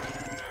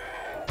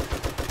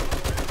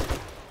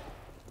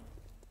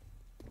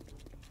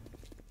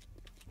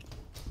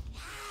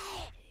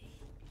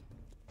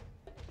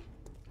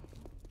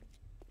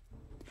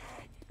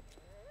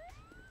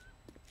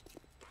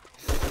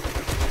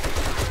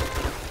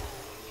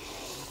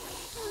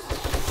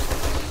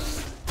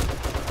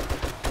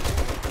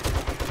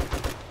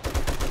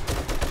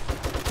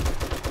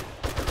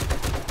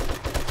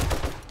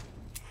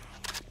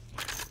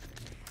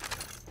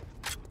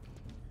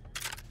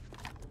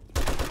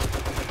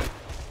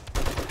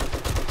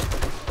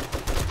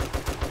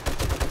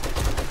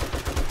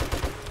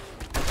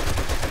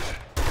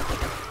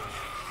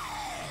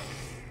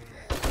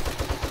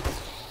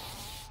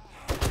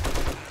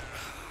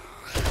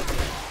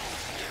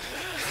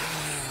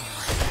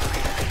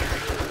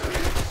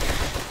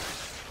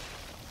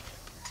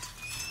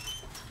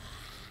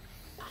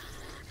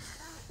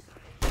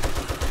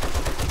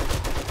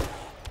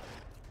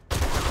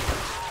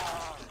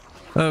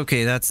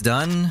 Okay, that's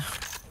done.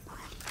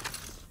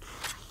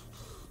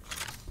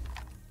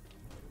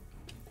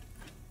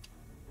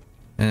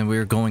 And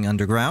we're going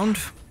underground.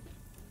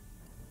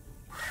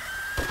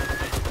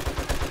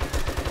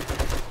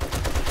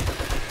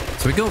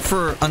 So we go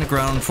for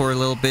underground for a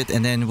little bit,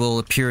 and then we'll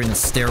appear in a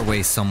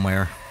stairway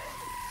somewhere.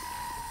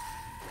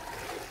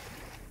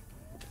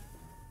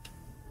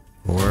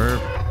 Or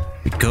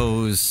it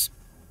goes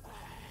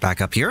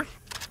back up here.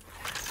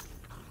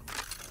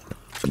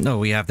 No,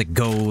 we have to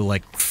go,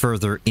 like,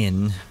 further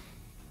in.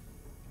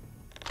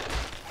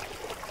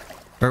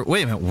 Or,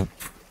 wait a minute.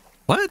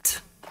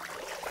 What?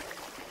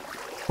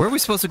 Where are we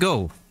supposed to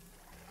go?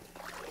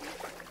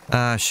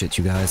 Ah, shit,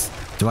 you guys.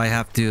 Do I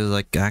have to,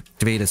 like,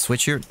 activate a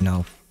switch here?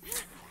 No.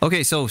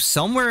 Okay, so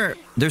somewhere...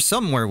 There's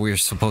somewhere we're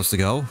supposed to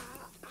go.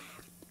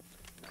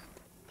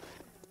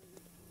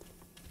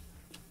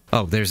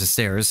 Oh, there's the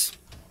stairs.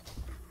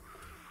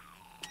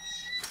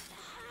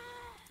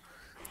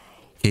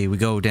 Okay, we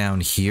go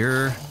down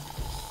here.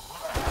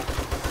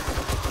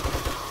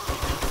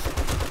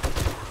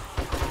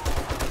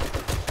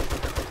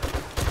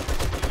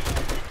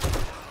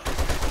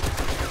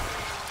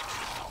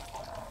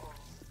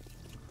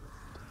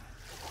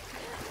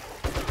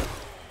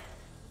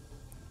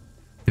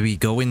 Do we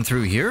go in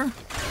through here?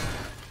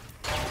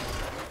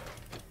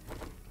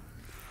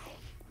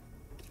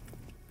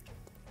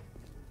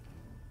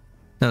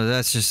 No,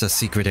 that's just a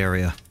secret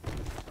area.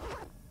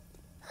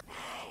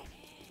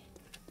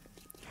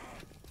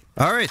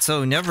 Alright,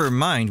 so never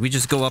mind. We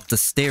just go up the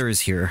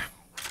stairs here.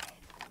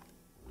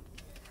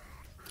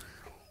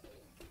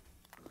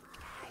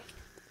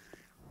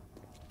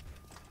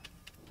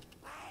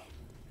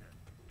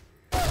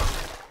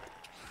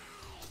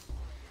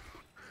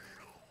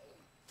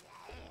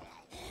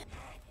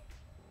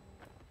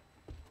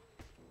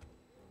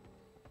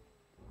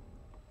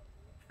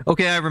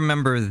 Okay, I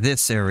remember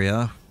this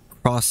area.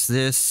 Cross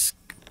this.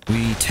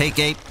 We take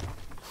a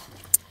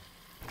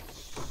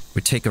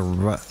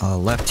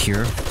left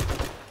here.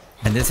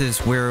 And this is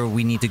where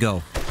we need to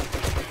go.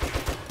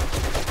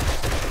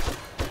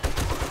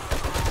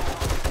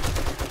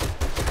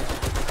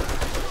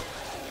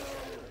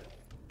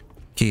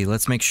 Okay,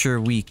 let's make sure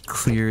we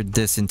cleared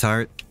this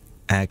entire...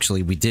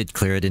 Actually, we did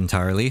clear it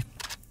entirely.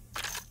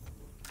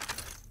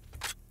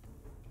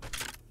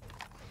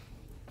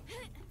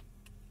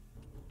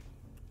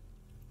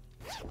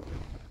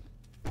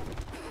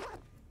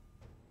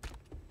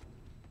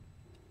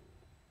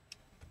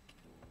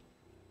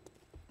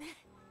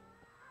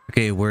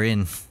 Okay, we're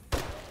in.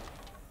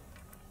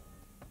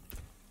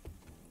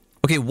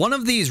 Okay, one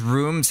of these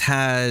rooms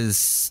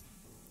has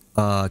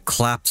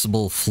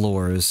collapsible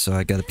floors, so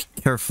I gotta be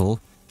careful.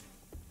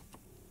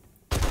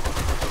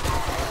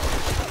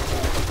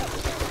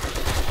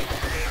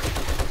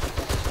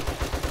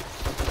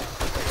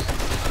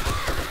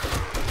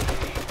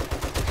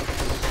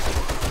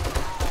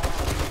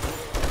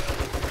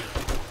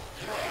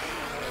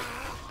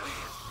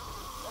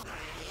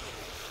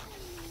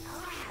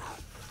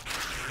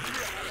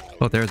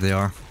 Oh, there they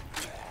are.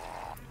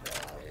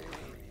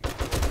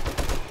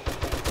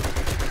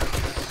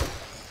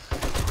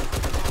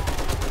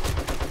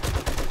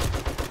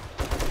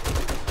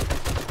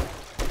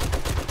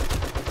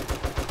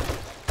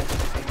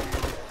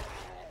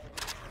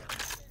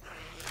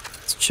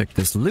 Let's check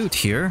this loot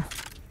here.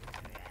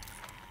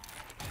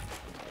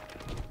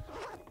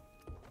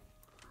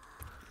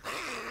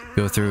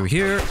 Go through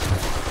here.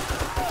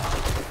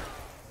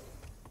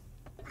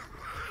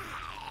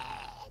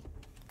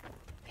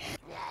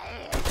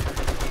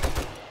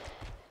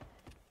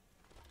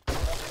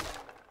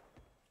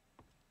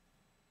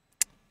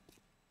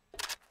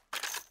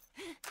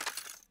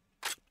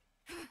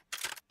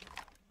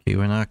 Okay,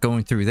 we're not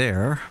going through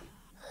there.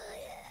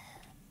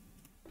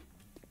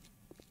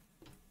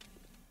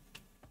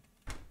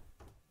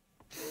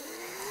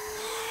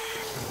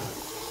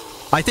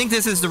 I think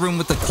this is the room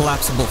with the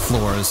collapsible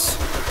floors.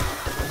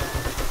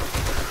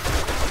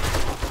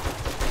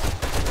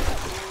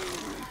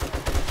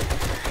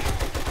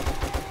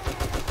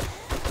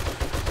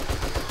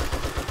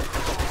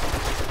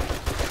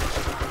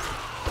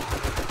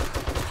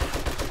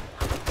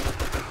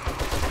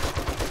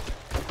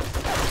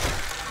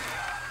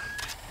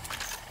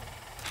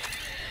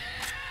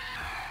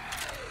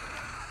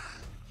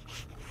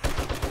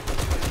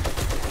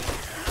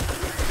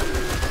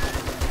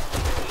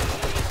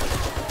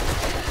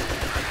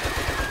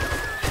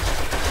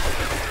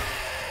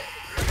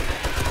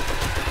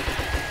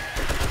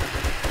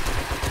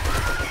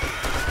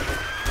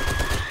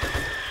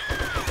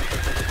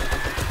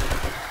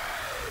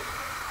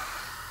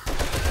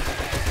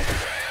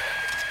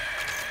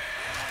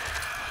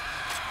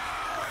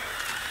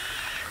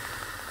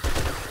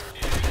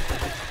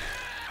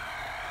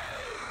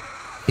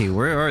 Hey,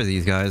 where are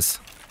these guys?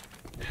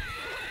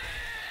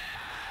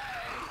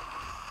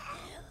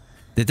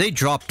 Did they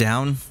drop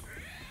down?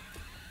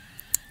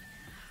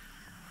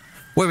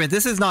 Wait a minute,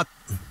 this is not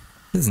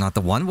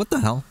the one? What the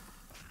hell?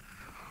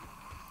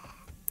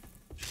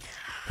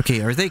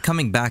 Okay, are they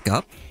coming back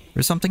up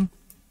or something?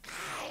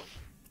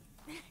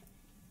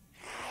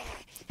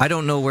 I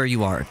don't know where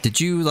you are. Did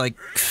you, like...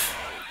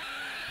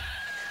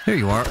 There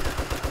you are.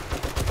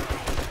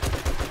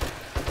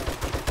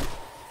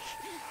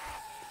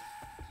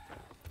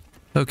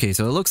 Okay,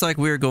 so it looks like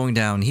we're going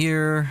down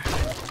here.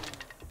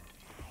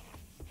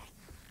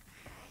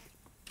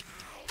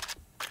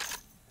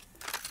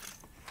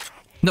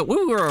 No,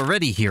 we were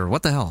already here.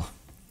 What the hell?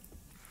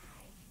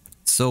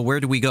 So where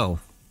do we go?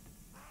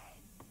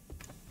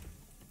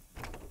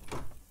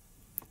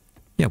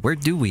 Yeah, where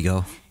do we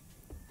go?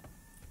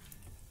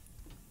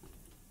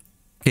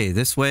 Okay,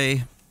 this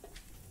way.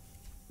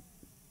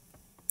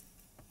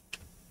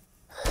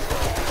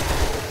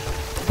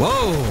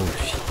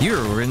 Whoa!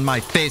 You're in my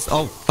face.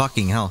 Oh,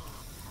 fucking hell.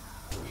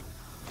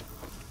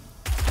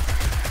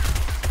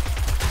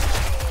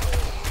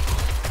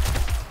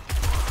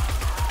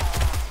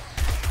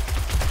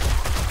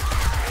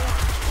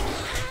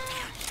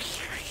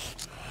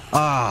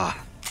 Ah.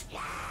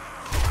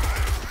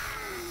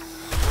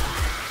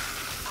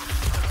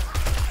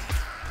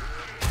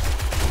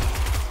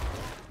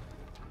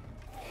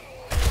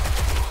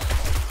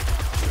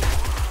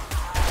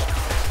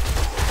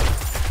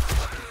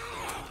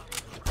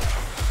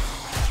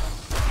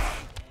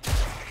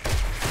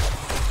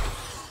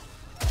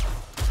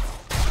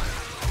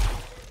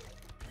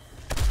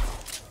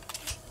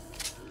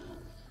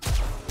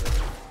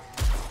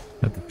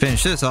 Have to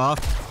finish this off.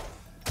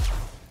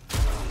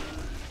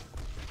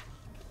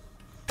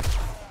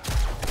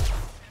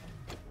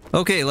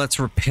 Okay, let's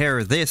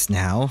repair this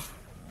now.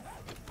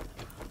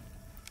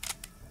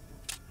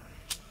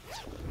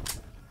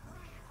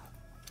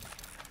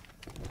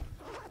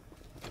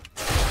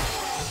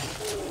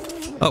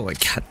 Oh, I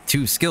got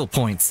 2 skill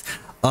points.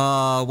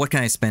 What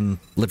can I spend?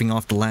 Living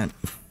off the land?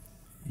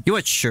 You know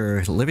what?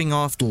 Sure. Living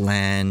off the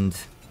land.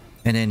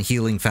 And then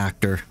healing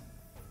factor.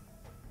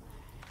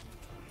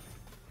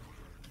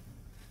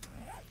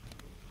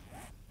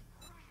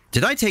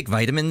 Did I take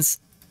vitamins?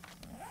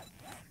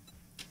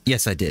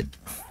 Yes, I did.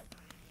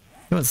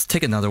 Let's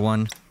take another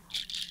one.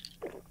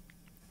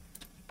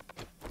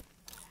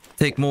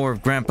 Take more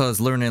of Grandpa's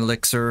learning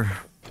elixir.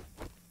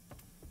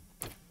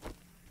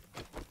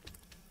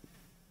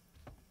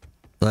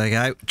 Like,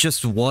 I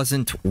just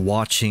wasn't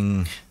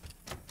watching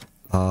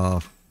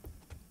the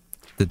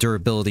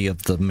durability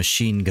of the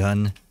machine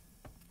gun.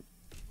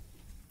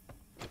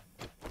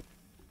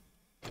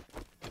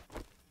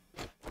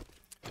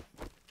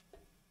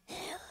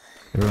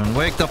 Everyone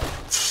wake up.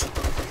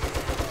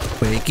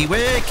 Wakey,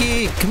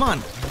 wakey! Come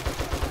on!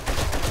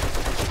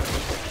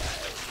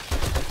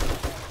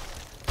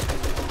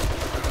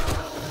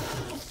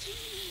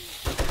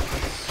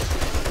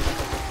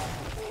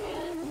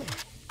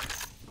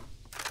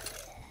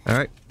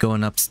 Alright,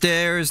 going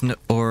upstairs. No,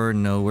 or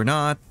no, we're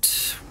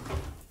not.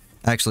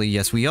 Actually,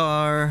 yes, we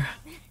are.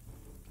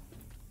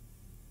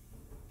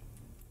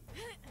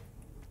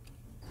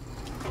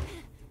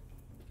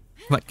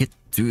 Come on, get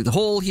through the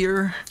hole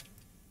here.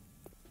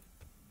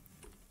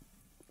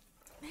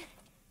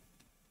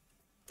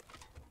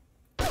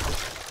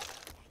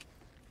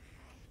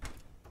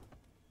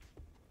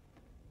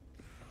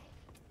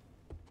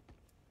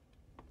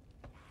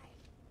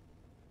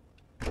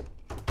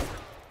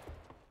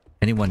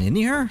 Anyone in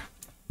here?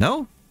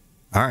 No?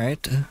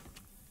 Alright.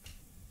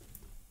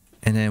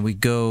 And then we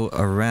go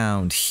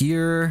around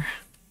here.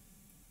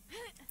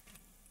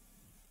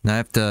 Now I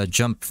have to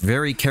jump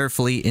very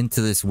carefully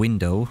into this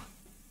window.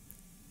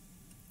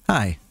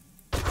 Hi.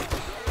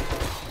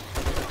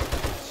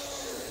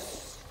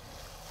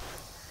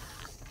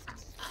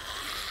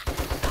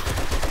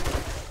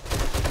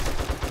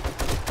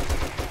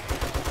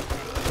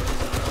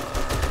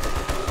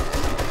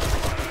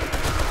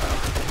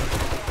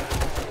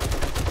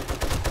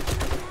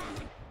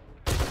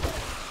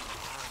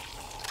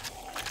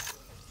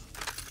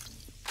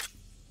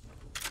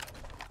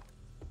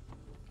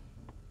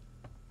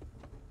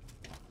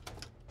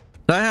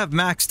 I have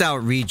maxed out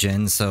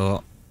regen,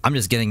 so I'm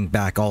just getting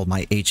back all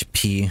my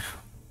HP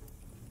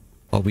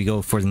while we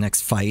go for the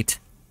next fight.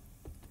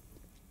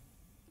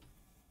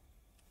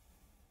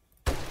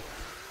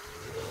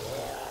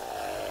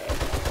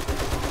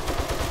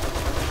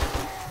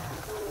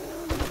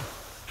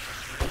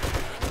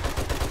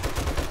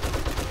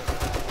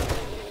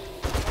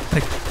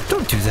 Like,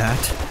 don't do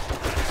that.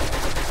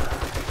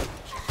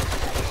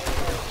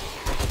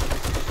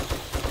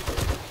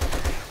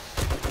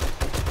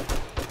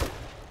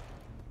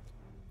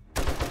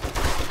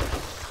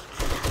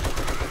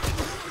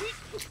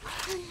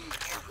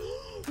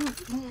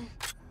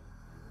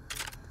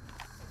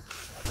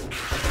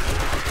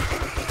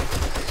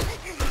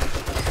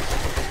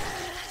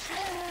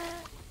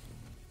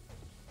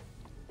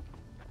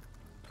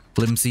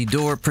 Flimsy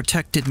door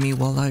protected me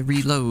while I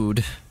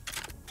reload.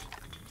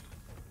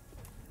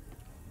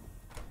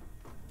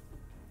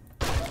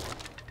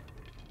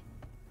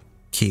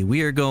 Okay,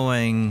 we are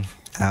going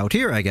out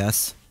here, I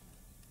guess.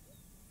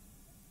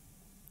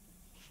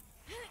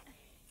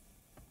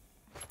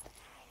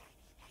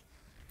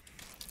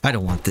 I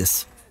don't want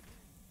this.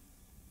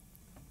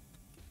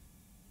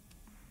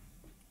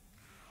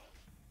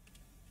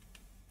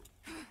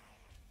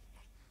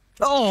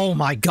 Oh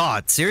my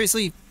god,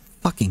 seriously?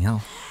 Fucking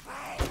hell.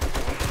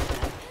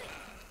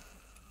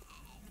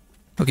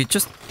 Okay,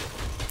 just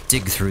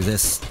dig through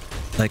this.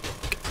 Like...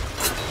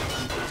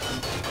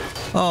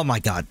 Oh my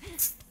god.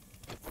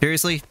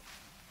 Seriously?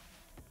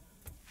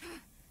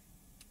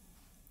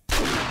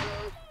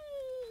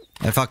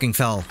 I fucking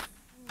fell.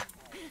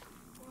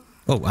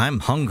 Oh, I'm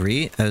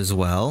hungry as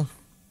well.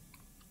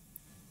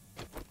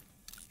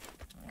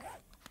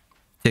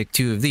 Take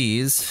 2 of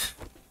these.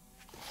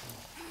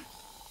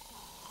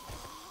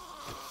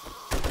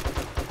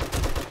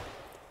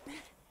 You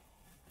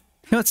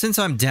know what, since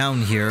I'm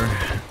down here...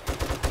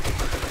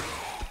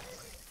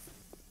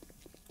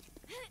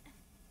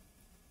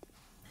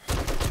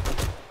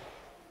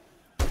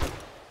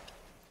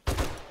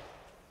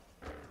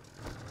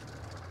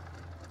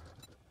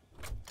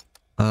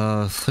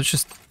 let's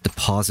just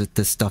deposit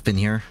this stuff in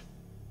here.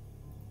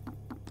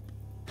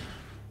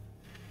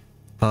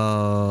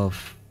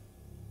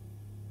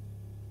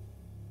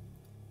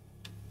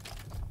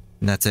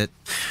 And that's it.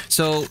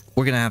 So,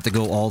 we're gonna have to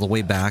go all the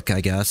way back,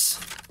 I guess.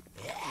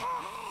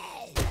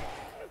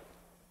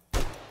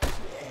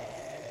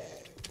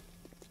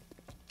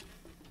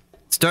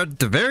 Start at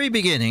the very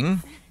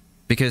beginning,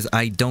 because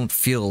I don't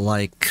feel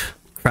like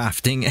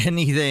crafting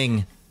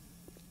anything.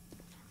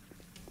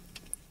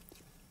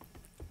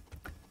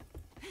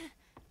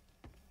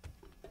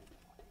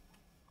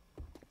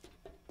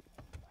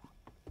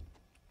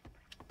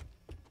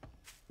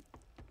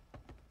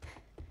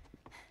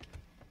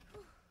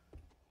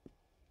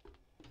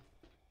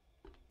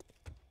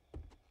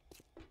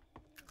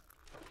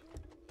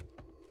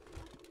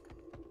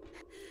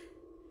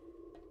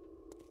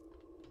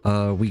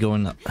 We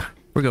going up.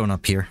 We're going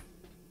up here.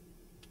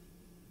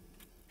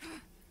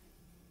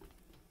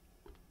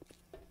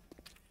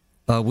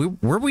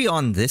 Were we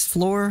on this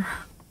floor?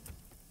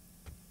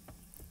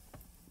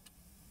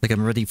 Like,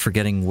 I'm already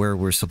forgetting where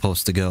we're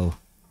supposed to go.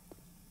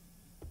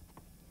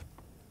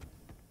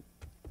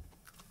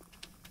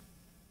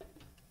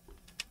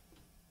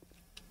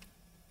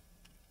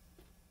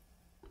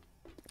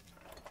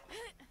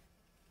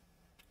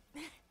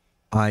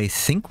 I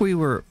think we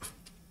were...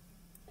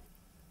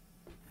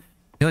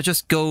 You know,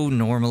 just go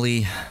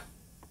normally.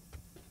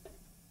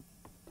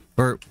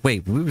 Or,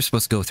 wait, we were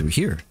supposed to go through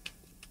here.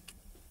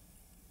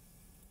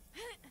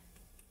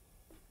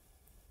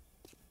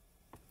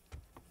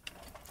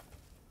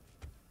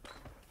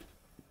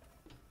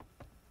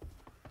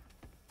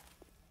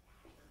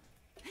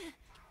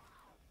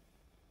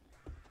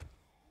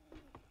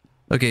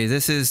 Okay,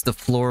 this is the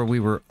floor we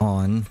were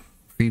on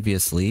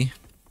previously.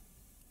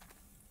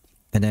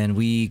 And then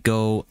we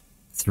go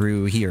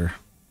through here.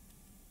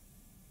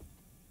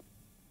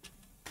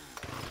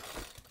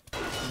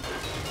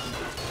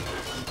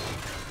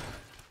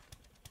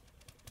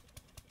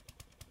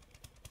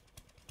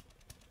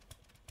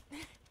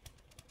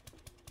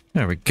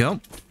 There we go.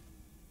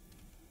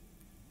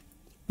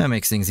 That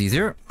makes things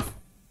easier.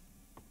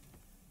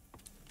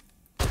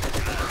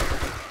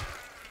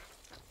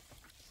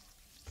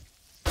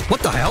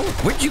 What the hell?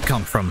 Where'd you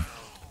come from?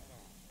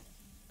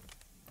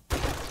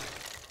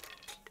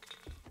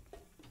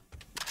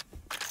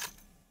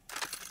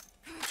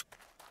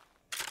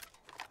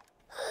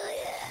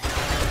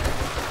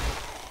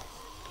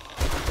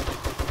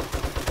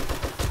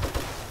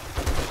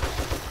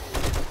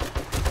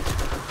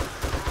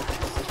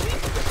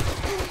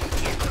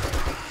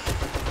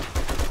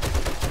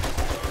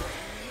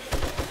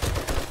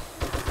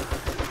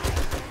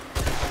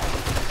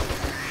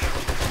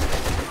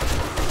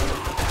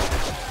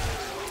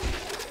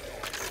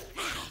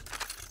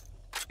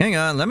 Hang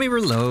on, let me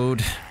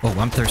reload. Oh,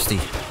 I'm thirsty.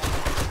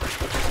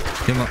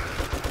 Come on.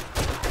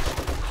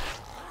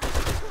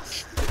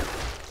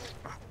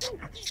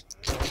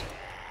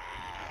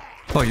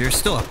 Oh, you're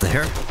still up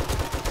there.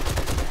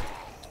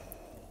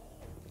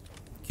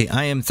 Okay,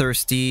 I am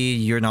thirsty.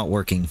 You're not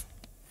working.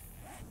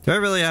 Do I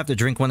really have to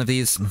drink one of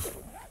these?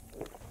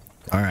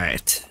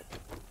 Alright.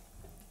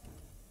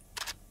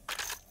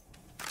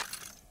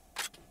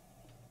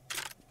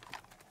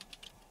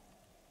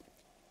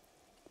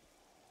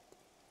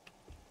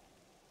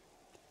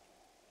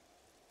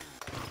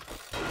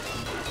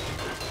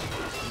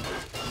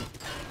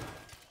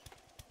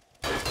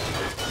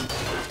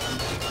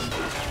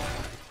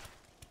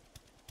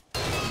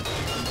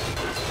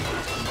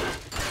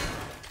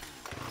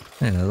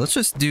 Yeah, let's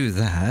just do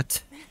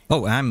that.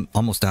 Oh, I'm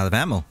almost out of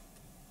ammo.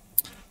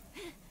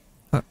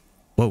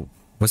 Whoa.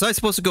 Was I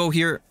supposed to go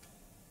here?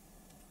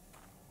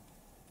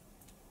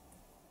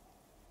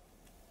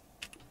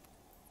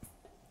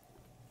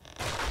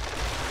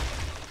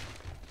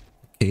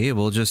 Okay,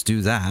 we'll just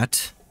do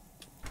that.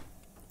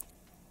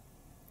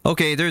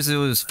 Okay, there's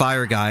those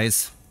fire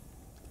guys.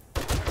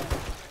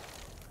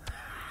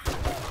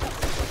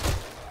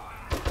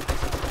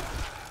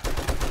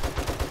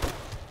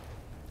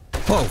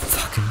 Whoa,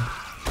 fucking...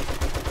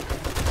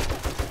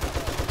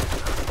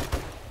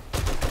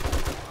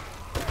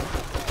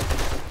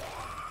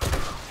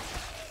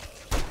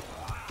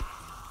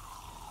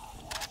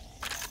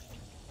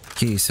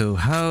 Okay, so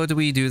how do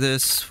we do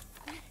this?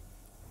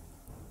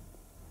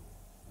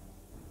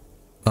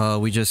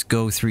 We just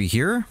go through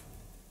here?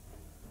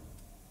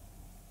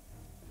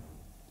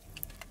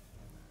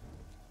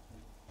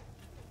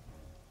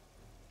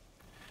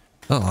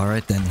 Oh,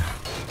 alright then.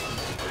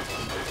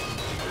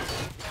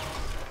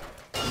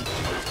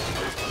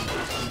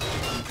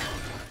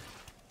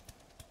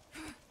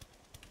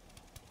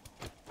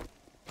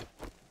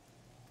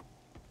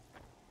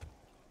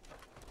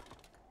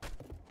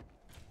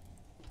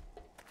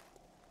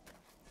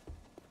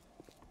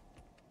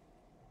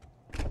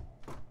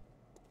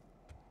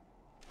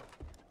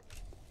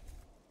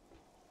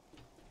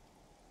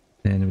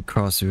 And we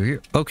cross through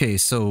here. Okay,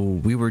 so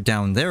we were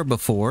down there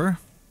before.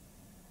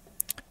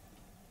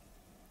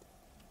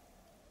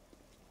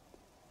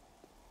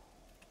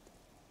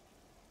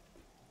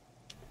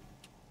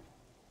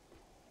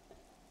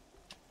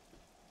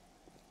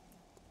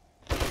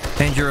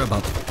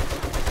 about.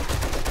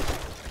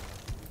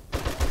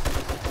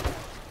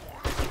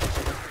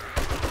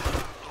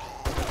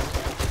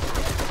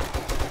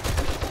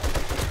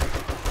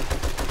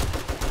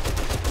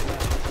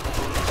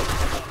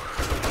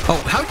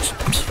 Oh, how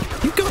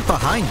you got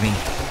behind me?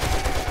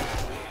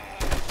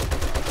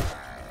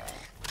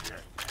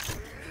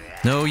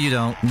 No, you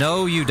don't.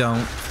 No, you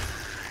don't.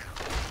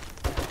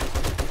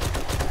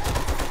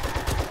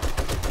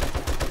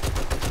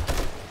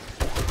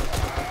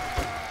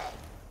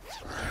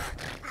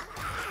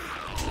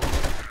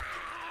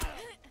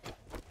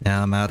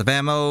 Now I'm out of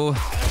ammo.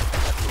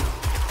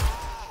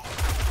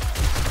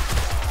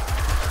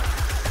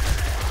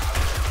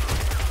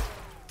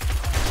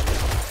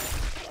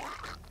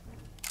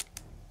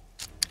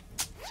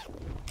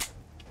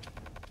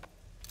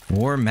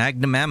 More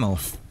Magnum ammo.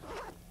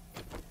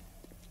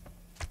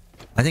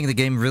 I think the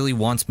game really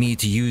wants me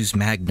to use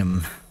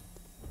Magnum.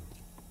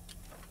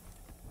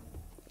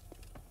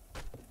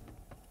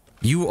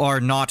 You are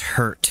not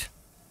hurt.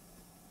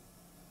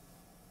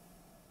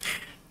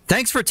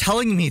 Thanks for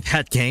telling me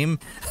that, game.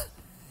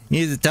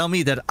 You need to tell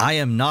me that I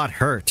am not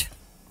hurt.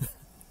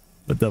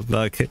 What the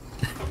fuck?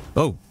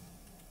 Oh.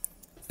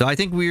 So I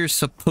think we're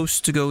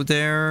supposed to go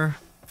there.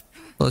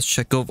 Let's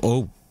check over.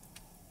 Oh.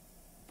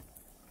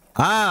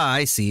 Ah,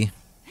 I see.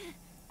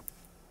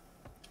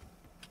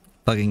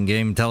 Fucking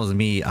game tells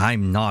me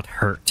I'm not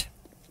hurt.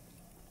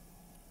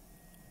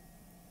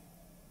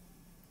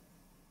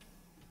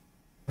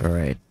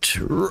 Alright.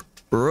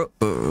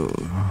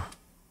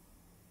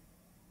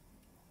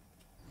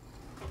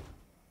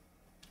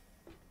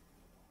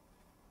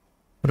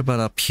 What about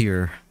up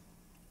here?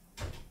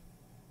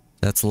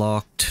 That's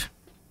locked.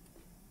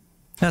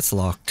 That's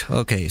locked.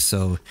 Okay,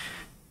 so...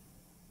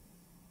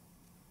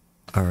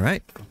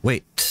 Alright,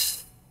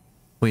 wait.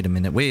 Wait a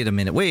minute, wait a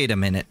minute, wait a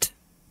minute.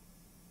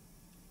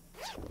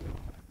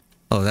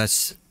 Oh,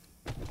 that's...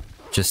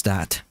 just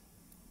that.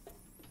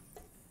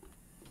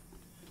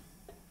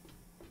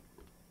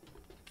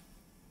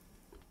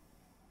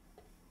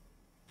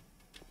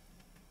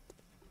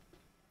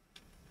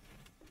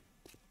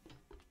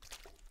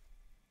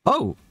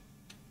 Oh!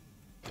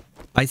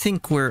 I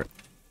think we're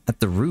at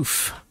the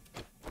roof.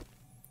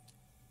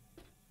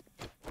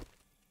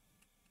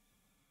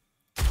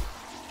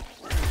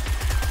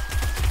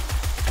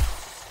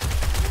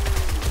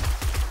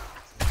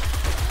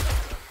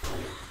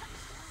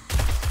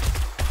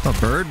 A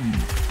bird?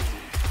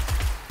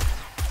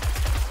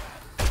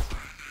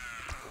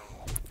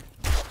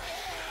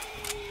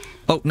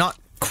 Oh, not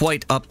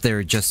quite up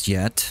there just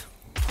yet.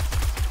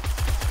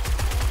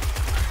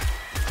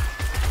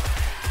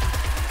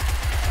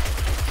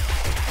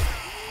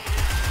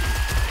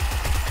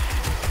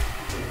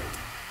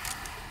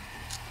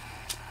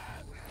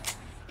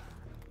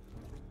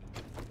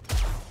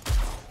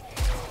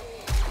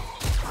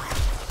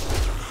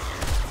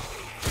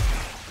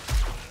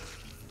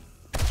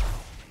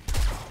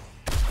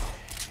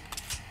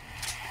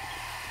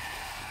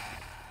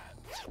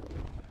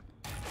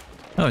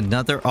 Oh,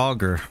 another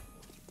auger.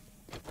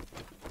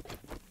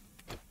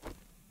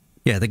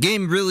 Yeah, the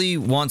game really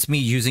wants me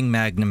using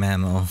Magnum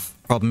ammo.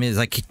 Problem is,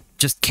 I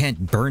just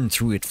can't burn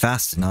through it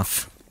fast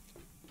enough.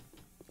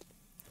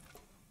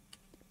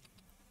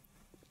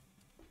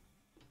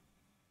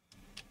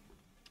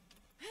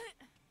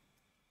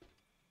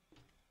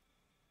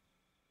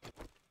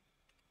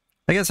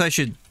 I guess I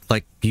should,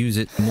 like, use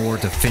it more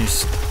to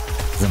finish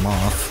them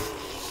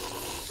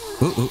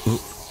off. Ooh, ooh, ooh.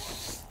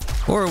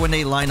 Or when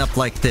they line up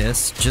like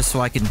this, just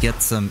so I can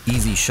get some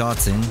easy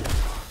shots in.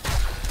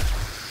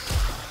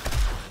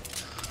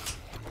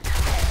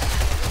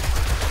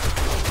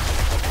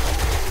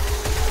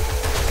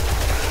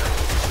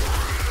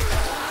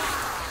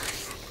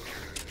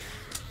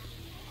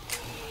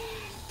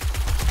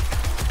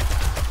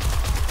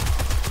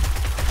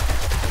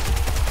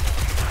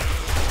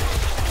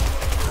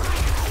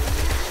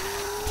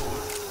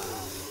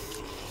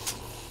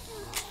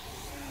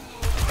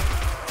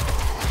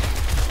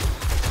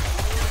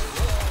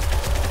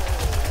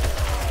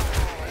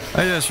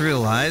 I just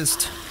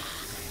realized.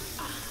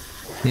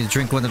 Need to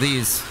drink one of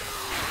these.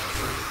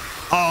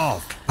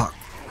 Oh, fuck.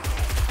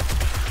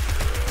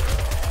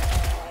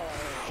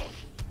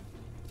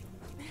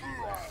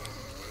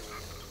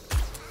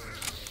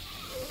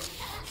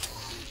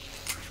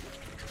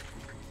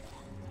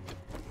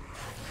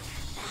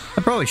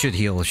 I probably should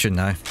heal,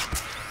 shouldn't I?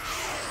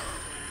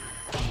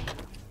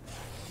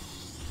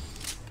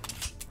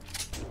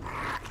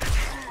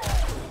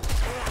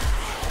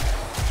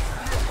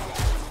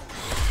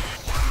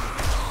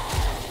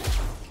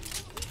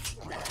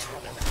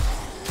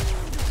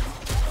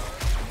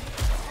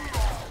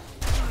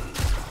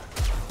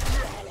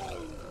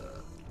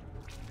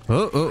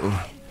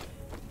 Oh.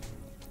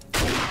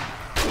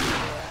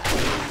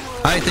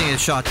 I think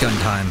it's shotgun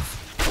time.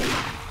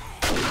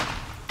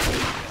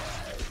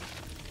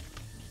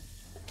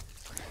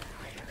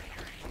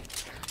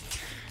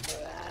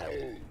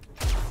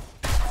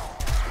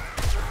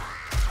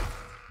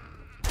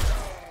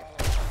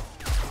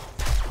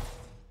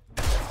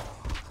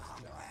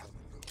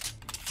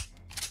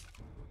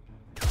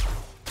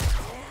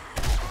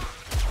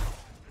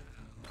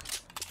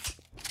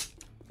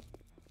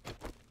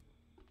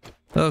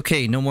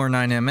 Okay, no more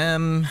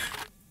 9mm.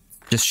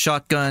 Just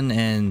shotgun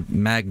and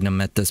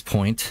magnum at this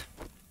point.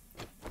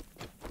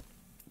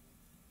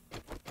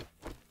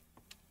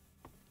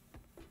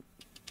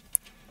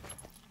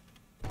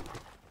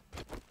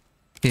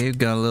 Okay, we've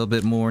got a little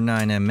bit more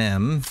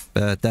 9mm,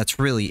 but that's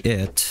really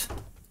it.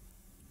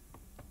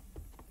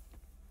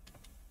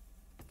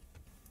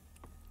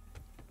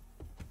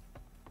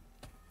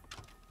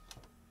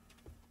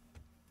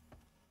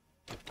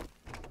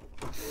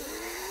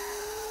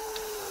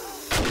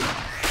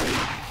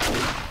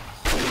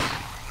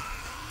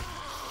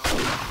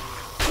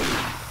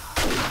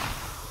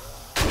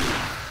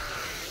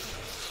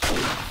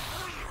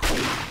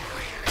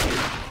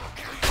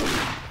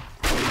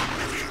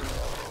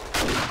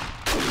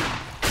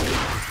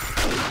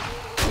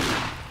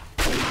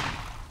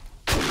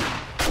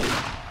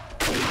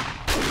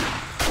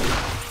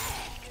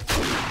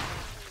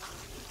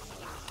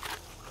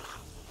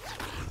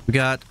 We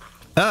got...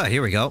 Ah,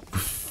 here we go.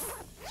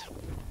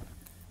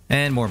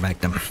 And more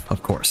magnum,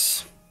 of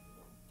course.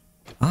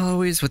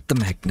 Always with the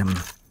magnum.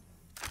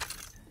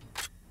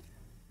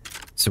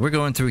 So we're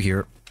going through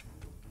here.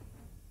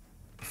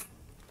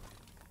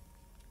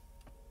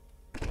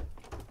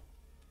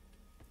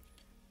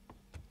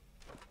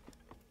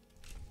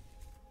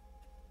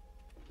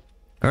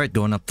 Alright,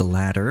 going up the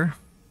ladder.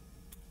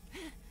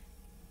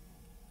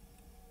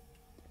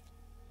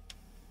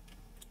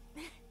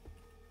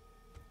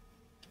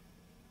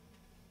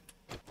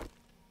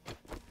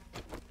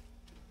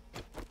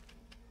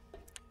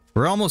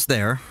 We're almost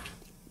there.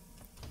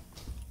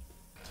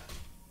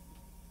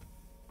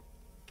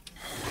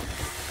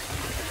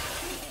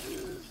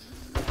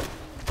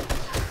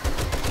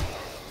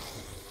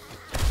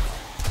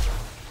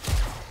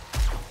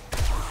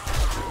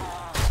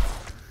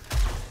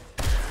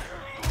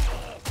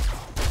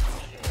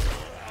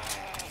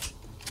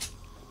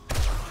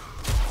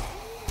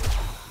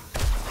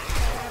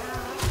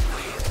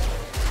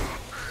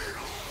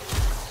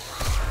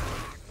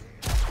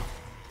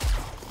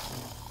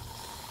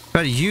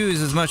 Try to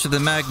use as much of the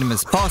magnum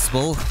as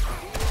possible.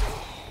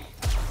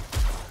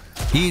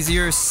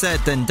 Easier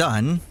said than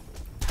done.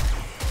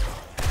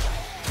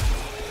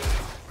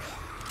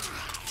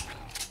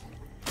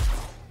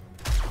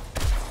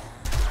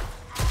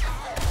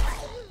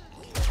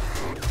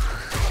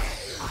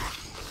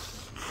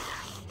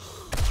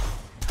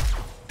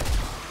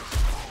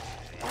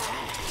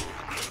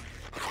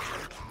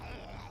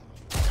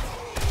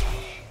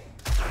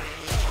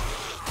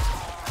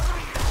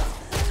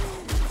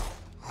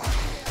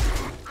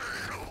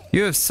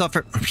 You have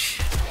suffered...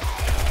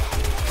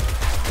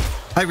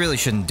 I really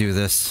shouldn't do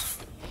this.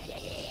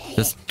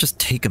 Just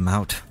take him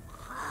out.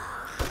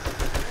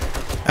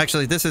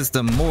 Actually, this is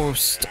the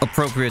most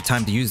appropriate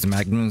time to use the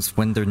magnums,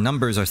 when their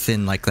numbers are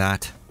thin like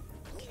that.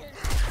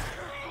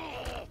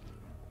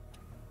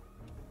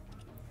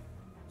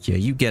 Yeah,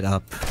 you get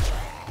up.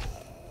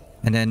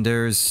 And then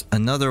there's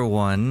another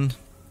one.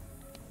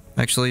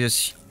 Actually,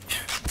 just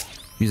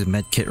use a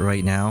med kit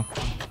right now.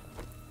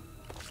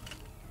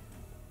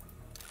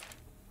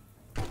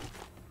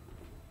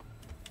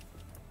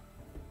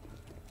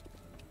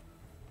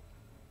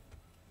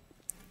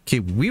 Okay,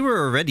 we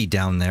were already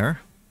down there.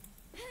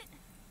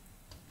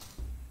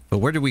 But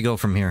where do we go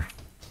from here?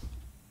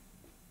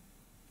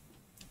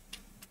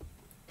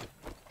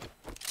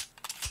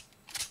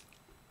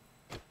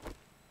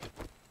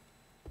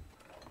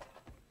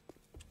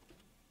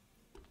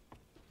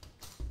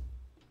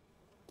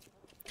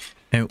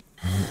 And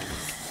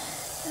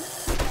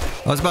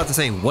I was about to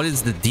say, what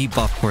is the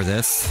debuff for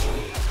this?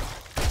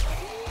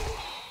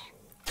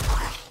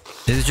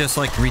 Is it just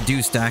like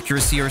reduced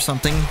accuracy or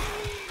something?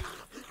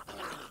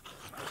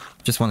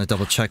 Just want to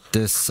double check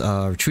this.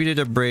 Retreated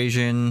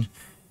abrasion,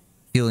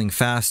 healing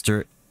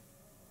faster.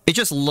 It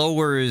just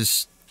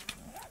lowers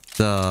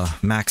the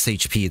max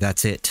HP,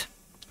 that's it.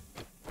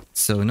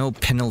 So no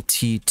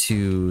penalty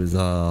to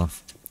the,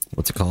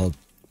 what's it called?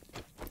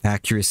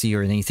 Accuracy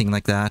or anything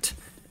like that.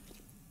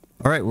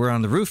 Alright, we're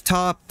on the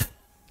rooftop.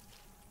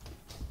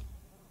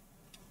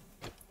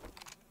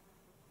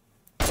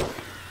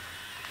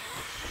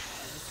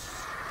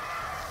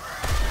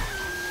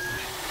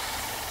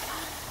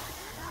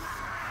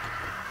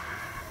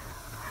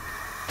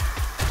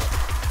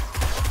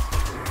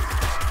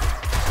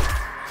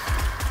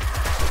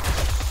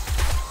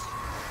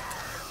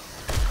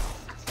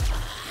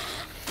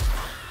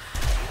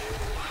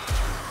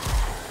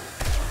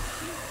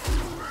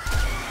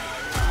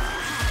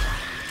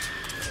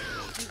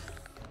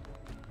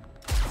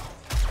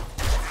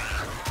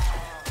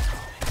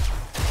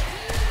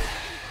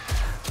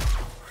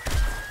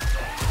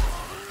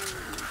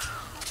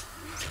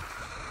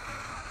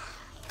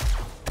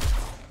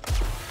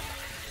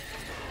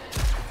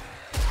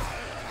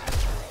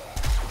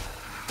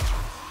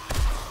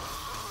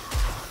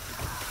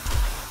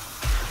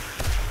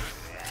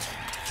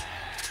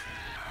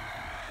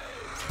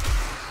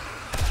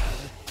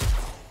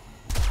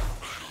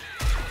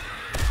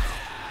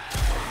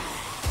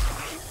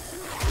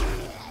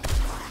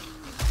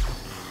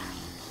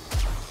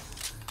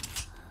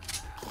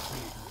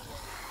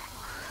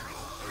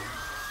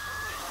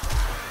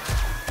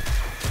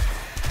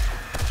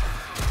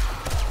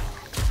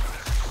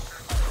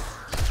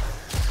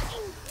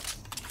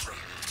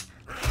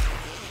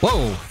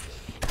 Whoa!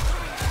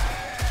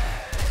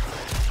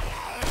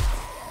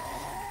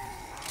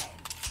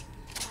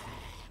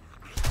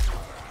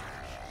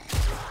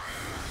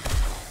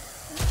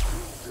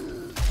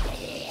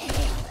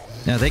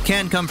 Now, they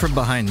can come from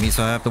behind me,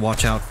 so I have to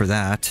watch out for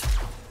that.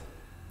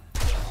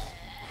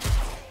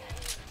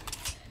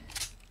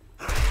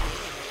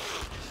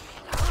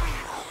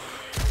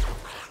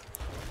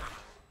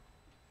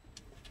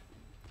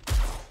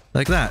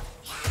 Like that.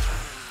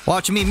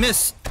 Watch me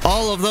miss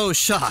all of those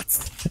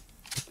shots.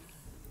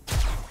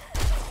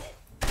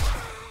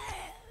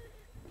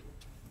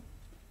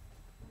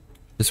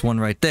 This one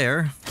right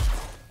there.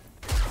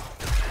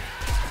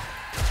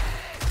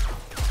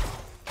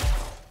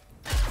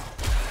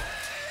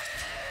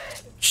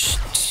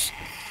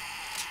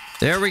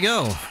 There we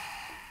go.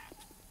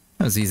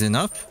 That was easy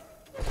enough.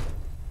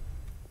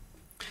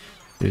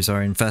 There's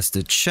our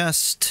infested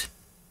chest.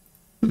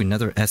 Ooh,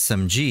 another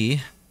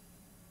SMG.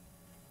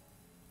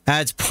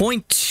 Adds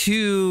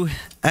 0.2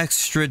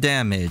 extra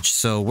damage,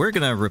 so we're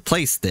gonna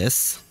replace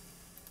this.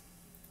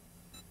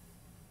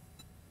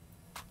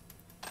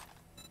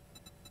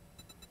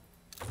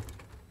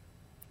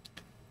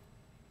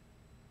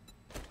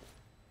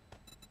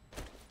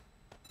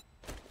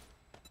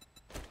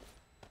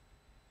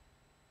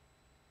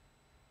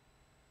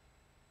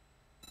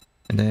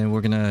 And then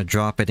we're gonna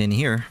drop it in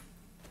here.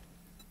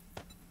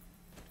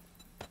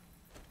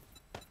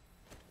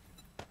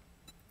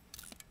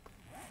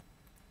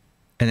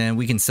 And then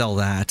we can sell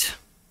that.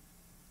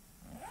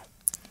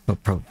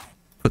 We'll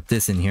put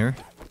this in here.